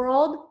man's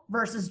world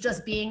versus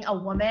just being a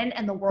woman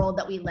in the world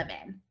that we live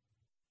in.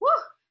 Woo!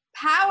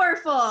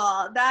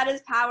 Powerful. That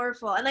is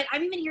powerful. And like,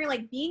 I'm even hearing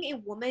like being a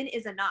woman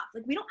is enough.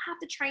 Like, we don't have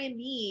to try and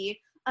be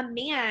a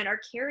man or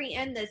carry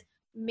in this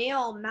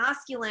male,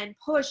 masculine,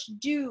 push,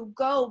 do,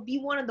 go, be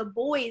one of the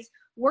boys,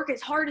 work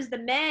as hard as the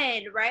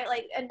men, right?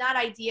 Like, and that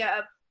idea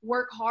of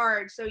work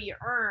hard so you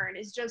earn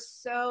is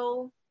just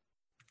so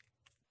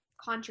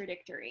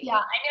contradictory. Yeah, I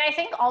mean, I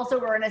think also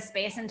we're in a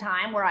space and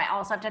time where I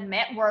also have to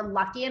admit we're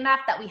lucky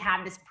enough that we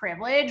have this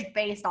privilege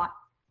based on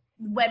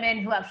women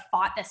who have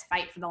fought this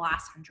fight for the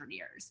last 100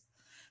 years.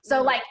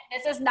 So like,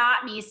 this is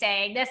not me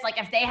saying this, like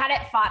if they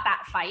hadn't fought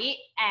that fight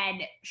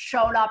and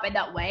showed up in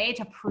that way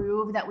to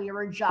prove that we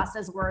were just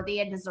as worthy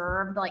and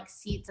deserved like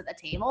seats at the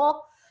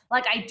table,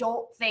 like I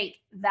don't think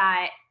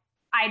that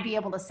I'd be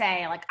able to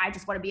say like, I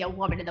just want to be a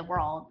woman in the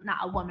world, not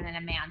a woman in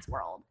a man's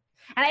world.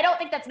 And I don't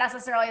think that's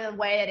necessarily the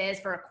way it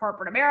is for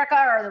corporate America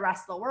or the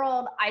rest of the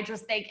world. I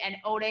just think in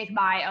owning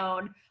my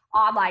own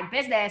online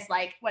business,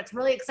 like what's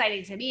really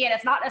exciting to me, and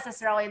it's not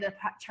necessarily in the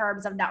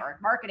terms of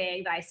network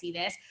marketing that I see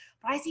this,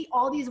 but I see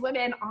all these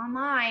women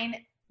online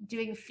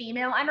doing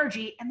female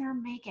energy and they're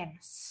making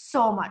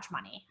so much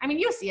money. I mean,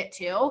 you see it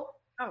too.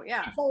 Oh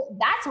yeah. And so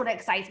that's what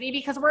excites me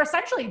because we're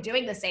essentially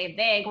doing the same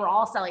thing. We're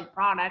all selling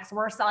products.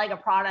 We're selling a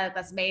product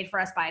that's made for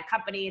us by a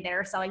company.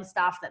 They're selling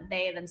stuff that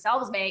they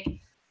themselves make.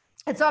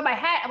 And so in my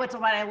head, what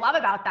I love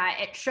about that,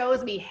 it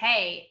shows me,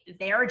 hey,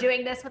 they're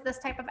doing this with this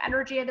type of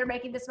energy and they're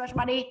making this much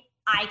money.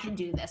 I can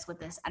do this with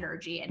this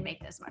energy and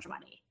make this much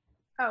money.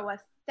 Oh,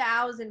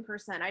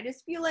 1,000%. I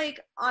just feel like,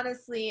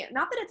 honestly,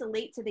 not that it's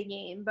late to the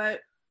game, but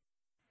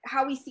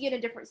how we see it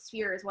in different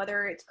spheres,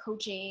 whether it's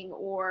coaching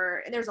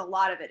or, and there's a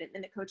lot of it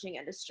in the coaching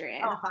industry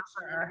and the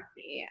functional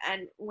industry,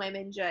 and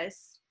women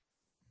just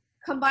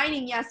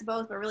combining, yes,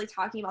 both, but really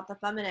talking about the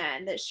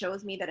feminine that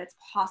shows me that it's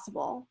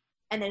possible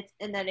and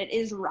that it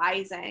is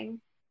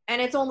rising.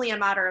 And it's only a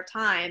matter of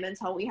time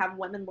until we have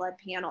women-led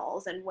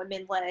panels and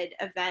women-led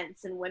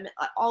events and women,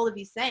 all of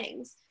these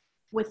things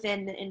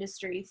within the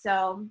industry.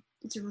 So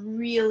it's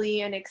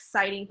really an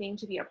exciting thing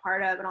to be a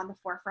part of and on the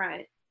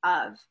forefront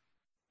of.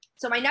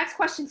 So my next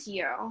question to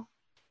you,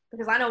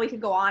 because I know we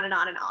could go on and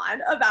on and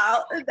on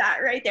about that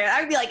right there. That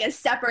would be like a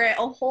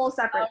whole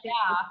separate thing.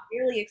 Yeah. It's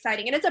really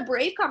exciting. And it's a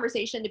brave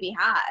conversation to be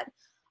had.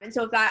 And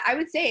so if that, I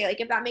would say,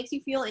 like, if that makes you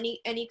feel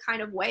any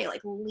kind of way,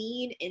 like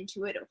lean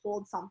into it and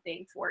hold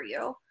something for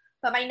you.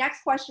 But my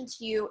next question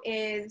to you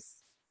is,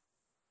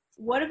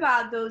 what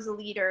about those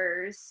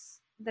leaders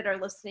that are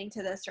listening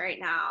to this right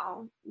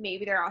now?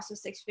 Maybe they're also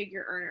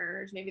 6-figure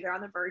earners. Maybe they're on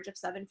the verge of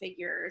 7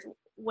 figures,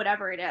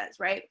 whatever it is,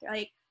 right? They're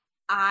like,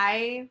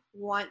 I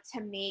want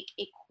to make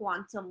a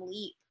quantum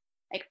leap.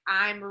 Like,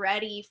 I'm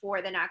ready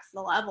for the next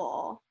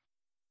level.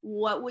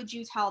 What would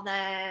you tell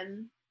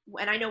them?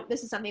 And I know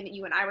this is something that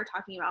you and I were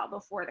talking about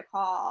before the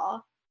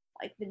call,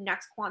 like the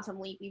next quantum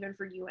leap, even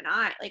for you and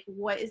I, like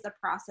what is the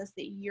process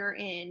that you're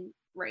in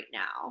right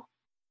now?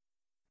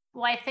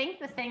 Well, I think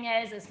the thing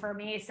is for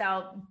me,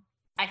 so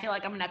I feel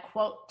like I'm going to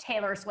quote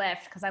Taylor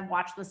Swift because I've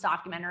watched this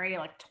documentary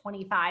like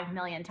 25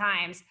 million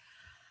times.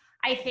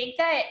 I think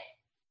that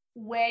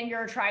when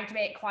you're trying to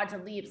make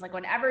quantum leaps, like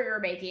whenever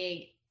you're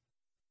making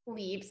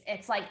leaps,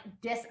 it's like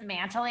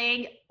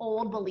dismantling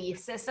old belief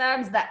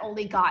systems that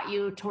only got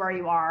you to where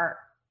you are,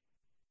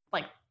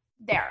 like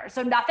there.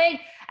 So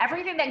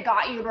everything that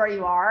got you to where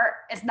you are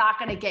is not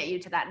going to get you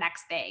to that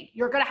next thing.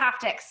 You're going to have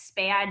to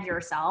expand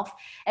yourself.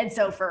 And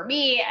so for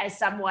me, as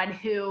someone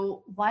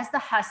who was the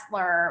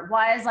hustler,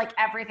 was like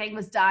everything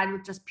was done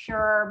with just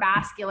pure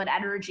masculine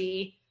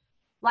energy,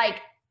 like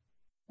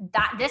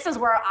that, this is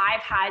where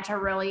I've had to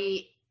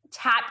really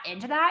tap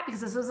into that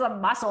because this is a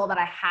muscle that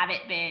I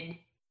haven't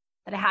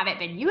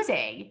been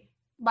using.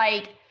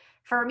 Like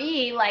for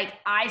me, like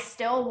I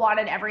still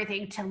wanted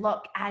everything to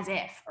look as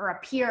if or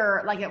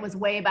appear like it was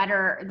way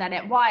better than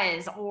it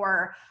was,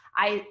 or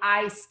it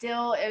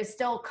was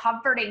still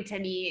comforting to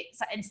me.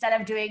 So instead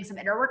of doing some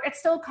inner work, it's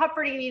still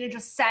comforting me to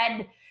just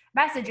send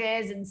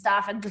messages and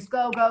stuff and just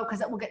go because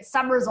it will get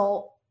some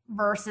result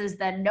versus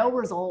the no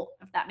result,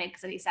 if that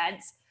makes any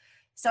sense.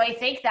 So I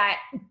think that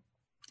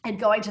in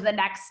going to the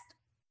next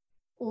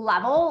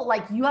level,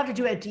 like you have to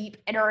do a deep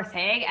inner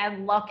thing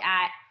and look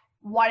at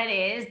what it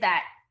is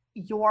that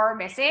you're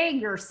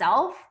missing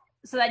yourself,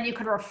 so then you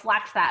can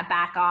reflect that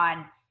back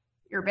on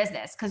your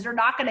business. Because you're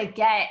not going to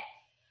get,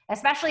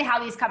 especially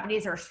how these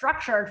companies are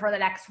structured for the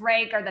next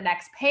rank or the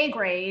next pay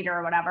grade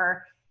or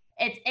whatever,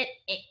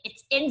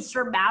 it's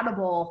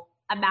insurmountable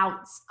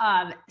amounts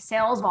of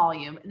sales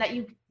volume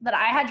that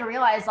I had to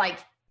realize, like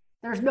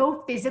There's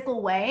no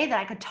physical way that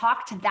I could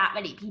talk to that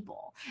many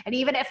people. And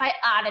even if I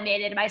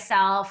automated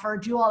myself or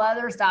do all the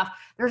other stuff,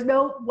 there's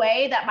no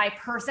way that my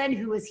person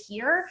who is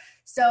here.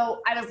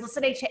 So I was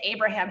listening to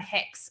Abraham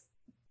Hicks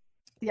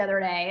the other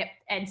day.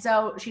 And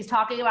so she's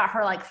talking about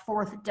her like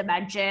fourth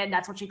dimension.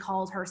 That's what she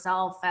calls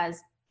herself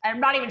as. I'm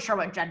not even sure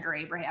what gender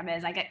Abraham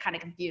is. I get kind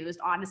of confused,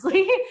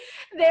 honestly,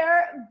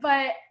 there.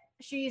 But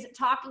she's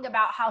talking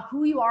about how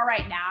who you are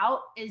right now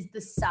is the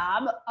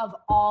sum of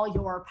all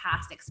your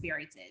past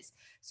experiences.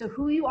 So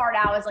who you are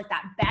now is like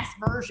that best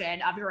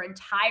version of your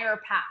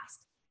entire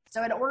past.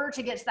 So in order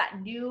to get to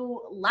that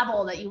new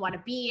level that you want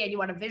to be and you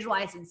want to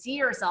visualize and see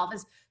yourself,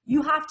 is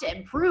you have to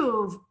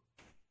improve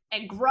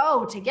and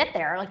grow to get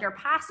there. Like your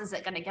past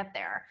isn't going to get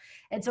there.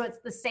 And so it's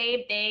the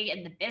same thing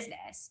in the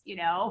business, you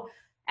know,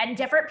 and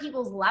different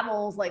people's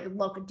levels like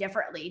look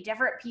differently.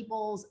 Different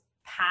people's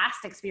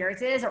past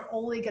experiences are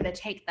only going to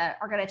take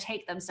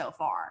them so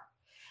far.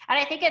 And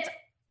I think it's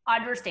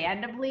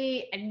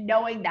understandably, and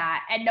knowing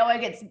that and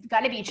knowing it's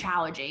going to be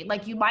challenging.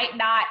 Like you might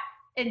not,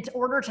 in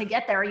order to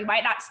get there, you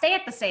might not stay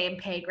at the same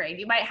pay grade.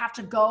 You might have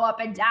to go up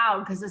and down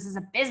because this is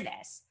a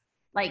business.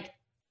 Like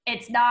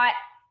it's not.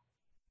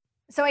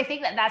 So I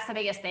think that that's the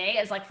biggest thing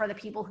is like for the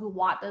people who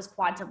want those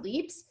quantum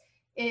leaps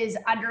is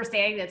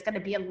understanding that it's going to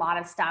be a lot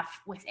of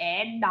stuff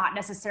within, not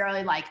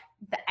necessarily like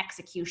the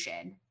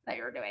execution that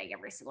you're doing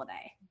every single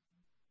day.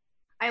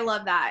 I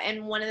love that.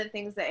 And one of the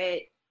things that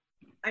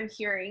I'm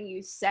hearing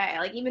you say,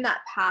 like even that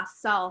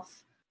past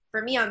self,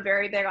 for me, I'm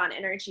very big on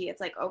energy. It's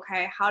like,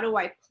 okay, how do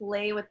I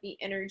play with the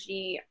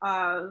energy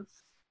of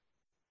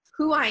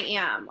who I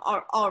am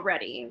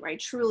already, right?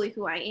 Truly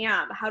who I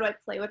am. How do I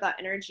play with that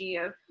energy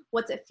of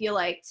what's it feel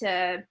like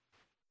to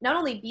not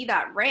only be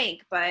that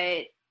rank,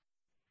 but,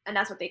 and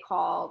that's what they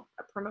call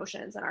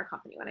promotions in our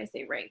company when I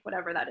say rank,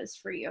 whatever that is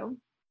for you.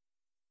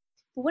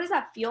 But what does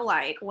that feel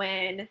like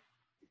when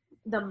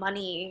the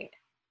money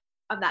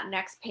of that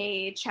next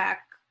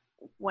paycheck,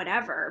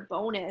 whatever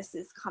bonus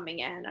is coming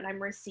in and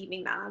I'm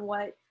receiving that? And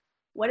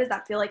what does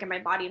that feel like in my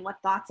body and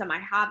what thoughts am I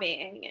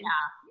having?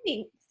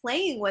 And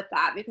playing with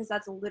that, because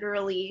that's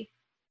literally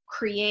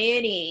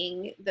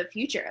creating the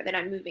future that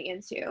I'm moving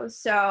into.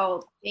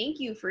 So thank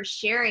you for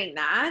sharing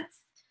that.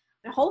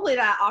 And hopefully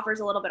that offers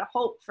a little bit of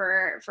hope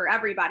for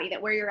everybody,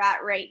 that where you're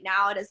at right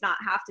now, it does not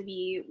have to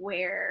be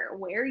where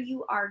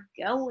you are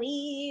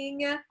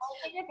going. I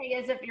think the thing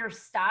is, if you're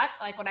stuck,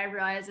 like what I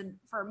realized, and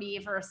for me,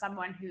 for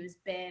someone who's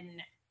been,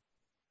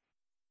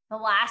 the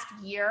last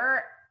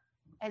year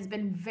has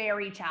been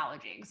very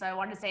challenging. So I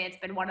want to say it's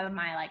been one of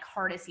my like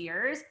hardest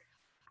years.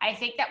 I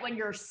think that when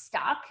you're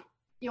stuck,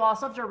 you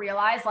also have to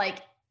realize, like,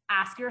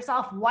 ask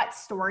yourself, what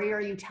story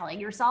are you telling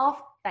yourself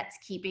that's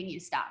keeping you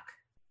stuck?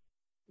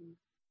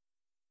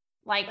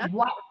 Like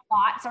what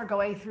thoughts are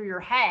going through your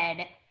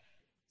head?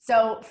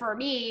 So for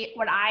me,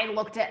 when I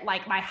looked at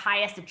like my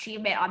highest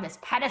achievement on this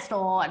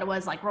pedestal and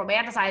was like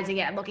romanticizing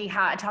it and talking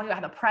about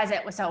how the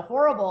present was so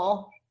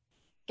horrible,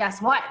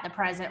 guess what? The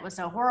present was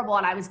so horrible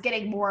and I was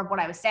getting more of what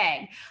I was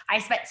saying. I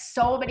spent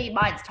so many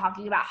months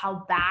talking about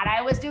how bad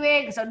I was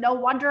doing. So no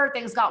wonder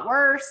things got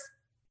worse.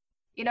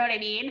 You know what I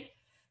mean?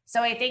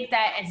 So I think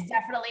that it's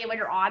definitely when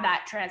you're on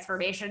that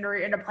transformation or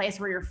you're in a place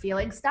where you're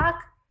feeling stuck,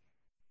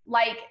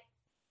 like,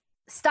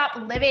 stop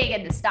living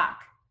in the stuck.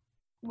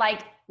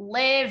 Like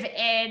live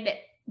in,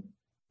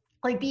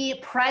 like be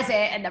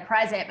present in the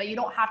present, but you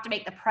don't have to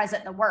make the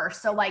present the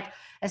worst. So like,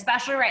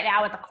 especially right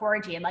now with the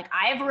quarantine, like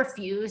I've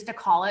refused to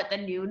call it the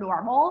new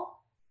normal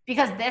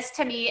because this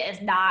to me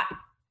is not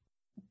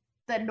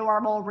the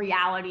normal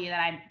reality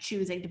that I'm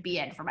choosing to be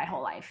in for my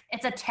whole life.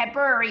 It's a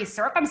temporary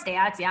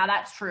circumstance. Yeah,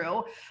 that's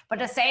true. But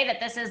to say that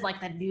this is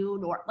like the new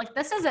norm, like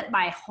this isn't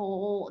my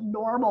whole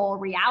normal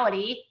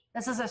reality.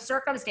 This is a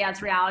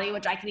circumstance reality,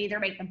 which I can either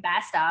make the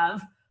best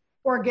of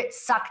or get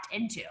sucked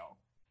into.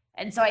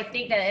 And so I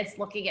think that it's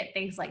looking at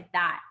things like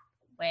that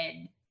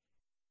when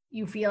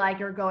you feel like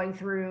you're going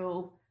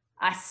through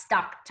a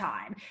stuck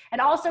time.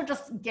 And also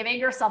just giving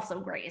yourself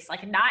some grace.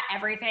 Like not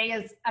everything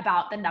is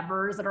about the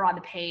numbers that are on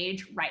the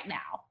page right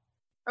now.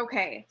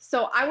 Okay,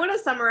 so I want to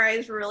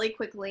summarize really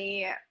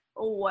quickly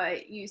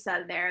what you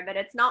said there, that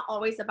it's not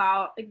always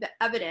about like the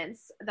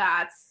evidence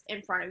that's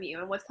in front of you.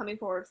 And what's coming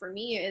forward for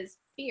me is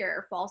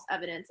fear, false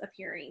evidence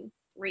appearing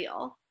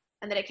real.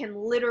 And that it can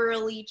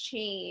literally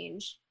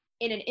change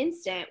in an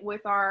instant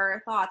with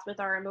our thoughts, with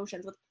our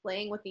emotions, with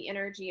playing with the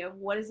energy of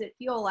what does it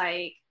feel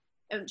like.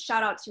 And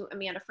shout out to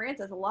Amanda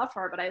Francis, I love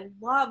her, but I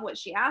love what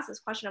she asked,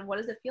 this question of what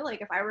does it feel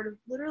like if I were to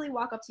literally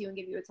walk up to you and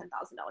give you a $10,000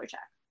 check?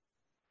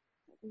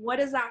 What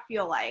does that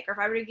feel like? Or if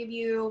I were to give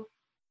you,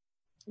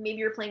 maybe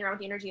you're playing around with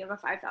the energy of a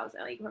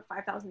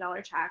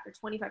 $5,000 check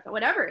or $25,000,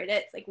 whatever it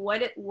is. Like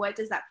what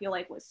does that feel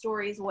like? What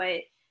stories,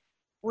 what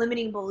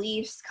limiting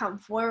beliefs come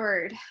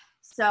forward?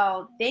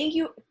 So thank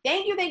you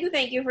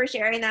for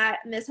sharing that,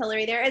 Miss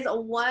Hillary. There is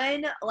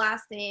one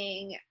last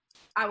thing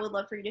I would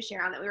love for you to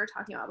share on that we were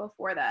talking about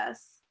before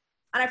this.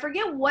 And I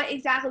forget what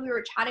exactly we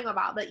were chatting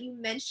about, but you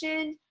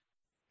mentioned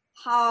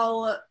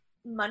how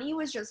money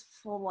was just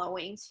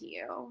flowing to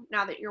you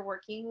now that you're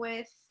working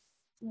with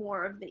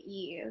more of the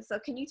ease. So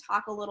can you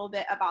talk a little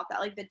bit about that,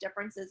 like the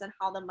differences and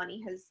how the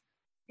money has?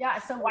 Yeah.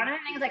 So one of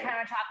the things I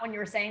kind of talked when you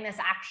were saying this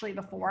actually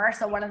before.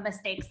 So one of the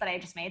mistakes that I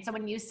just made. So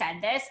when you said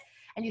this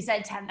and you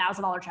said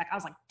 $10,000 check, I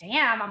was like,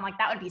 damn, I'm like,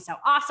 that would be so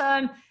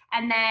awesome.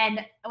 And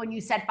then when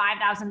you said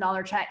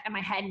 $5,000 check in my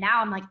head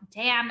now, I'm like,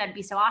 damn, that'd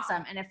be so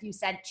awesome. And if you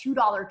said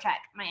 $2 check,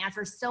 my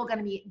answer is still going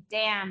to be,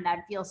 damn,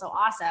 that'd feel so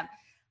awesome.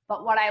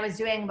 But what I was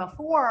doing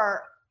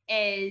before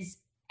is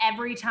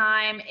every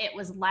time it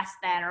was less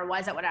than or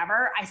was it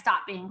whatever, I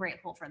stopped being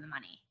grateful for the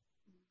money.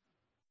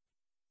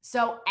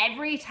 So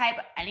any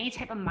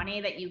type of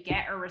money that you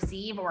get or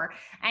receive, or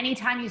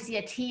anytime you see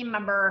a team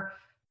member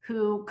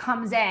who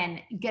comes in,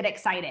 get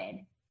excited.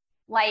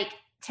 Like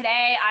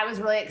today I was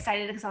really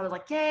excited because I was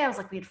like, yay, I was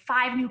like, we had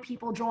 5 new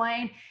people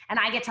join and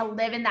I get to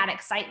live in that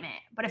excitement.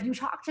 But if you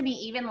talk to me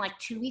even like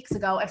 2 weeks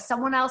ago, if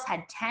someone else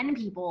had 10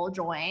 people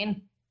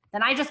join,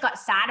 then I just got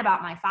sad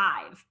about my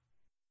 5.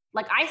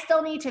 Like I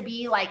still need to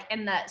be like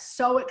in the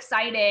so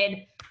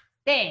excited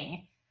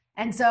thing.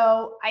 And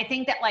so I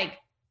think that like,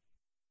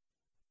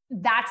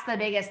 that's the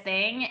biggest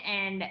thing,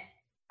 and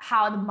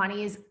how the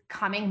money is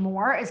coming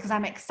more is because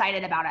I'm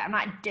excited about it. I'm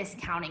not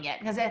discounting it,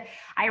 because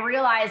I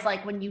realize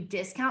like when you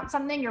discount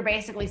something, you're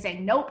basically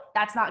saying, nope,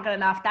 that's not good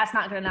enough. That's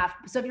not good enough.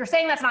 So if you're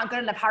saying that's not good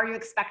enough, how are you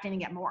expecting to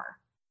get more?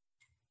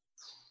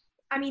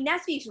 I mean,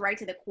 that speaks right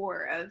to the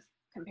core of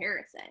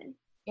comparison.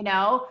 You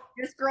know,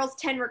 this girl's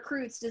 10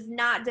 recruits does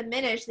not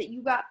diminish that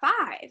you got 5.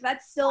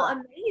 That's still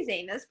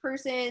amazing. This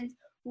person's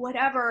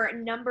whatever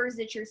numbers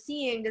that you're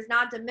seeing does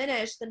not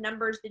diminish the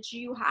numbers that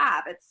you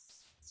have.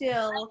 It's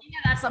still. I think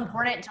that's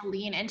important to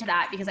lean into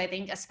that, because I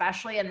think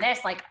especially in this,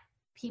 like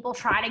people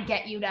try to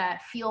get you to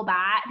feel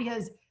bad,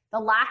 because the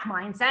lack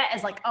mindset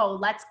is like, oh,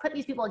 let's put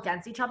these people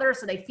against each other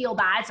so they feel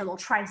bad, so they'll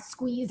try and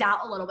squeeze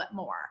out a little bit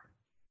more,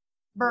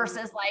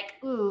 versus like,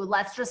 ooh,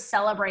 let's just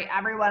celebrate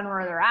everyone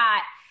where they're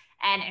at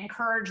and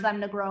encourage them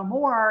to grow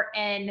more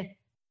in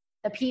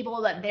the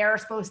people that they're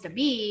supposed to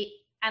be,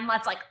 and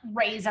let's like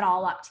raise it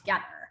all up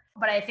together.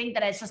 But I think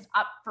that it's just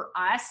up for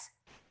us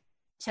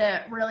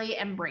to really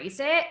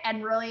embrace it,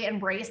 and really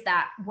embrace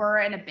that we're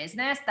in a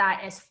business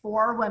that is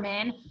for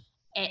women.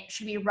 It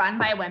should be run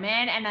by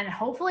women. And then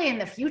hopefully in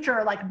the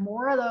future, like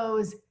more of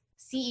those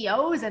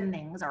CEOs and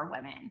things are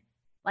women,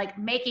 like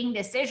making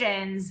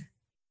decisions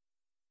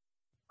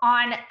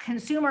on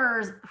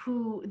consumers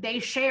who they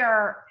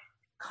share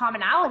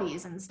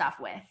commonalities and stuff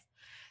with.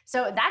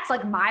 So that's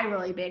like my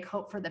really big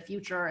hope for the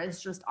future,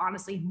 is just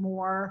honestly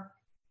more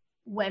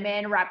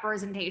women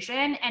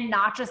representation, and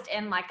not just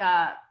in like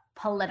a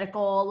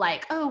political,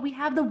 like, oh, we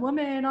have the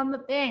woman on the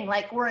thing,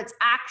 like where it's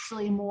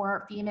actually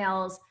more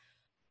females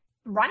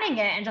running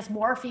it, and just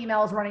more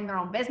females running their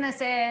own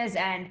businesses,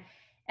 and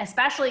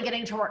especially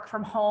getting to work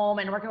from home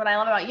and working. What I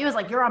love about you is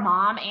like you're a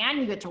mom and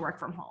you get to work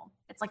from home.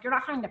 It's like you're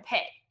not having to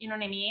pick, you know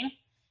what I mean?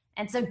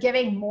 And so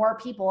giving more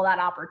people that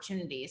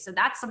opportunity. So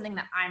that's something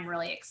that I'm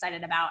really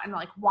excited about, and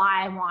like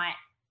why I want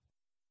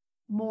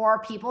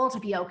more people to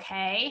be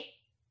okay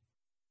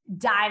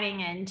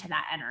diving into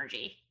that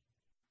energy.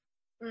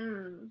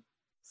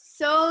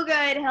 So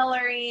good,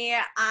 Hillary.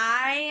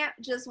 I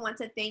just want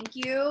to thank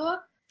you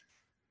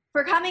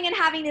for coming and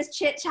having this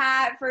chit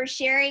chat, for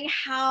sharing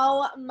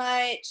how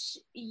much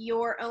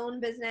your own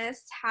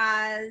business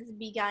has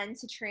begun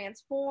to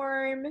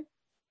transform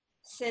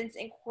since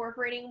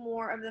incorporating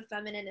more of the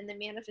feminine in the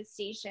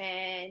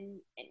manifestation,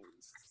 and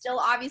still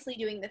obviously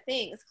doing the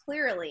things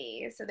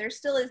clearly. So there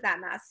still is that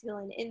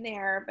masculine in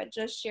there, but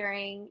just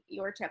sharing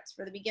your tips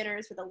for the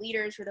beginners, for the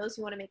leaders, for those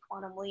who want to make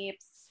quantum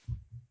leaps.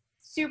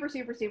 Super,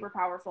 super, super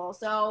powerful.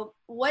 So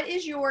what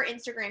is your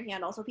Instagram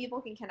handle so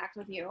people can connect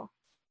with you?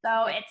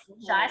 So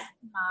it's just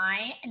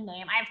my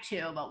name. I have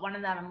 2, but one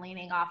of them I'm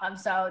leaning off of.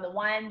 So the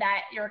one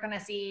that you're going to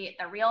see,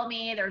 the real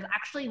me, there's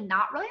actually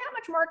not really that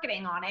much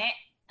marketing on it,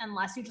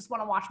 unless you just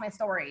want to watch my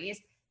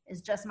stories,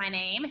 is just my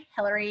name,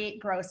 Hillary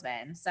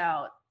Grossmann.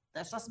 So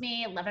that's just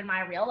me living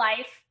my real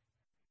life.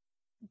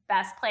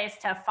 Best place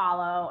to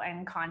follow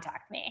and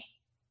contact me.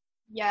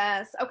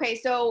 Yes. Okay.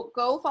 So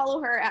go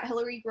follow her at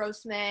Hillary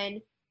Grossmann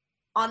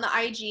on the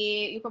IG.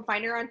 You can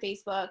find her on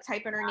Facebook,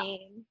 type in her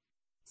name.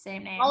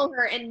 Same name. Follow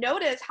her and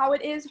notice how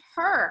it is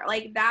her.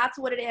 Like that's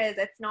what it is.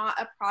 It's not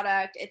a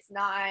product. It's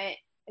not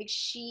like,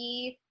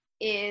 she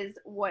is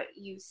what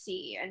you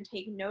see, and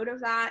take note of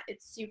that.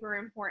 It's super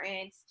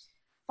important.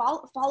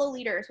 Follow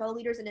leaders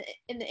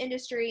in the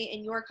industry,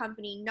 in your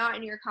company, not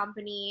in your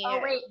company.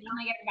 Oh wait, can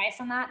I get advice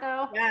on that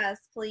though? Yes,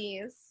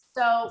 please.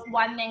 So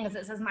one thing, because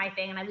this is my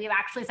thing, and we've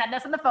actually said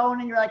this on the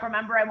phone, and you're like,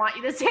 remember, I want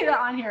you to say that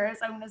on here,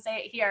 so I'm going to say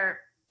it here.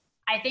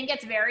 I think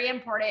it's very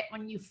important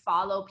when you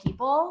follow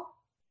people,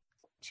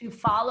 to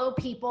follow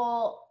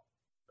people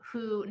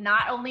who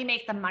not only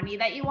make the money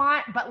that you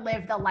want, but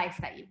live the life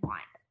that you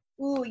want.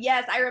 Ooh,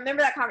 yes. I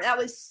remember that comment. That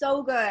was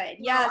so good.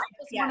 Yes.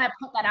 I just want to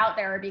put that out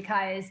there,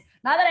 because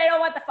not that I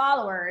don't want the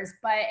followers,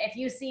 but if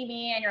you see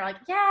me and you're like,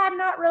 yeah, I'm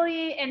not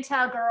really into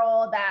a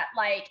girl that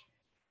like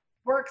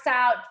works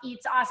out,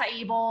 eats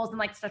acai bowls, and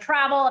likes to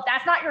travel. If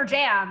that's not your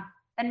jam,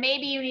 then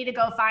maybe you need to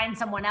go find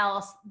someone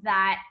else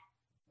that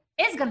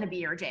is going to be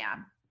your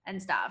jam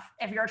and stuff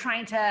if you're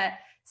trying to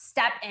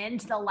step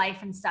into the life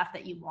and stuff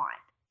that you want.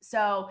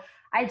 So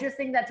I just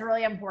think that's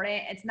really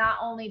important. It's not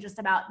only just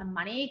about the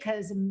money,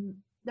 because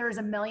there's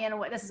a million,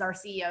 this is our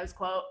CEO's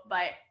quote,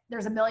 but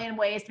there's a million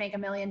ways to make $1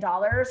 million,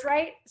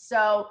 right?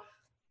 So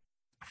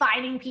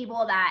finding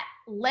people that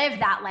live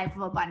that life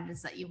of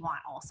abundance that you want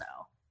also.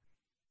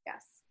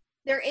 Yes.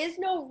 There is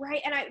no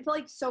right, and I feel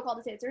like so called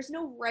to say this, there's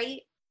no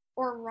right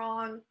or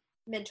wrong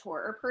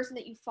mentor or person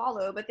that you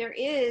follow, but there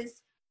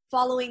is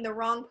following the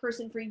wrong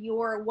person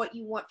for what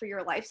you want for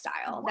your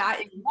lifestyle.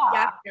 That is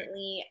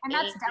definitely, and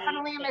that's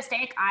definitely a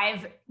mistake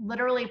I've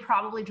literally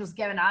probably just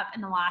given up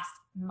in the last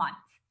month,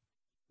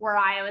 where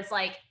I was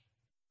like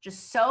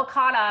just so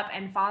caught up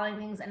and following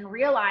things and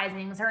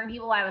realizing certain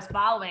people I was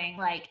following,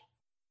 like,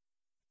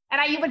 and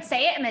I would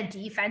say it in a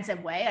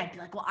defensive way. I'd be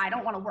like, well, I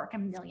don't want to work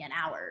 1 million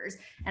hours.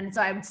 And so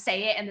I would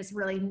say it in this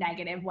really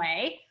negative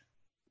way,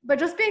 but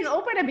just being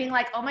open and being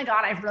like, oh my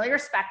God, I really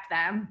respect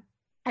them.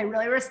 I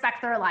really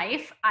respect their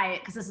life.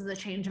 Because this is a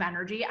change of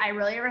energy. I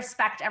really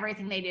respect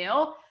everything they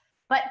do,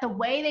 but the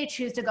way they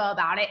choose to go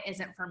about it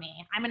isn't for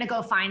me. I'm going to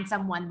go find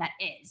someone that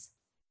is.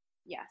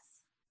 Yes.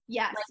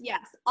 Yes. Like,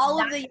 yes.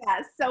 All of the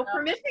yes. So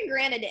permission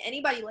granted to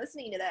anybody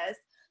listening to this,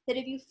 that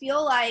if you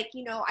feel like,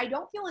 I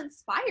don't feel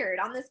inspired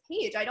on this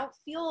page, I don't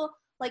feel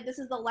like this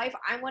is the life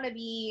I want to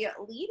be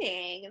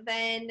leading,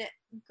 then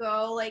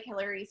go, like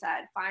Hillary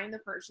said, find the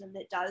person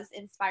that does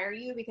inspire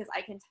you, because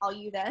I can tell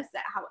you this,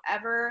 that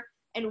however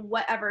and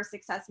whatever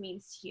success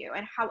means to you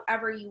and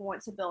however you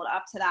want to build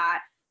up to that,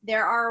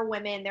 there are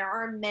women, there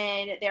are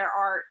men, there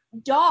are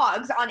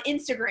dogs on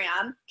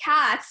Instagram,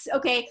 cats,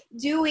 okay,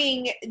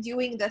 doing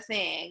the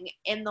thing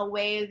in the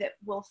way that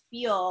will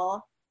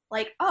feel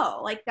like,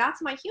 oh, like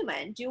that's my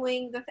human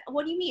doing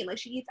what do you mean? Like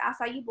she eats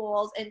acai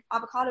bowls and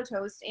avocado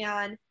toast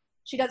and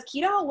she does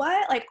keto?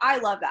 What? Like, I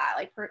love that.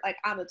 Like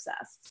I'm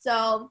obsessed.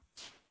 So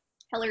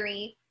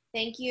Hillary,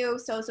 thank you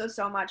so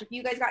much. If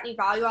you guys got any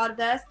value out of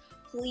this,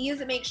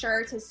 please make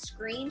sure to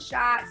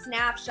screenshot,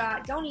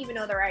 snapshot, don't even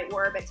know the right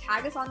word, but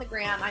tag us on the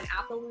gram. I'm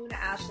at the Luna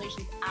Ashley.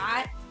 She's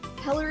at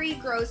Hillary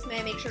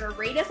Grossmann. Make sure to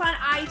rate us on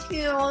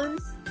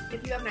iTunes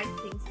if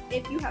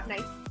you have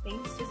nice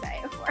things to say,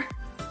 of course.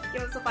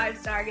 Give us a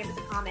 5-star, give us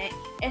a comment.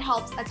 It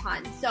helps a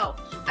ton. So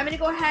I'm going to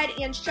go ahead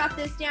and shut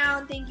this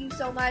down. Thank you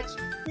so much,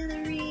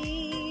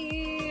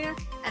 Hillary.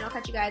 And I'll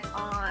catch you guys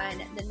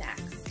on the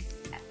next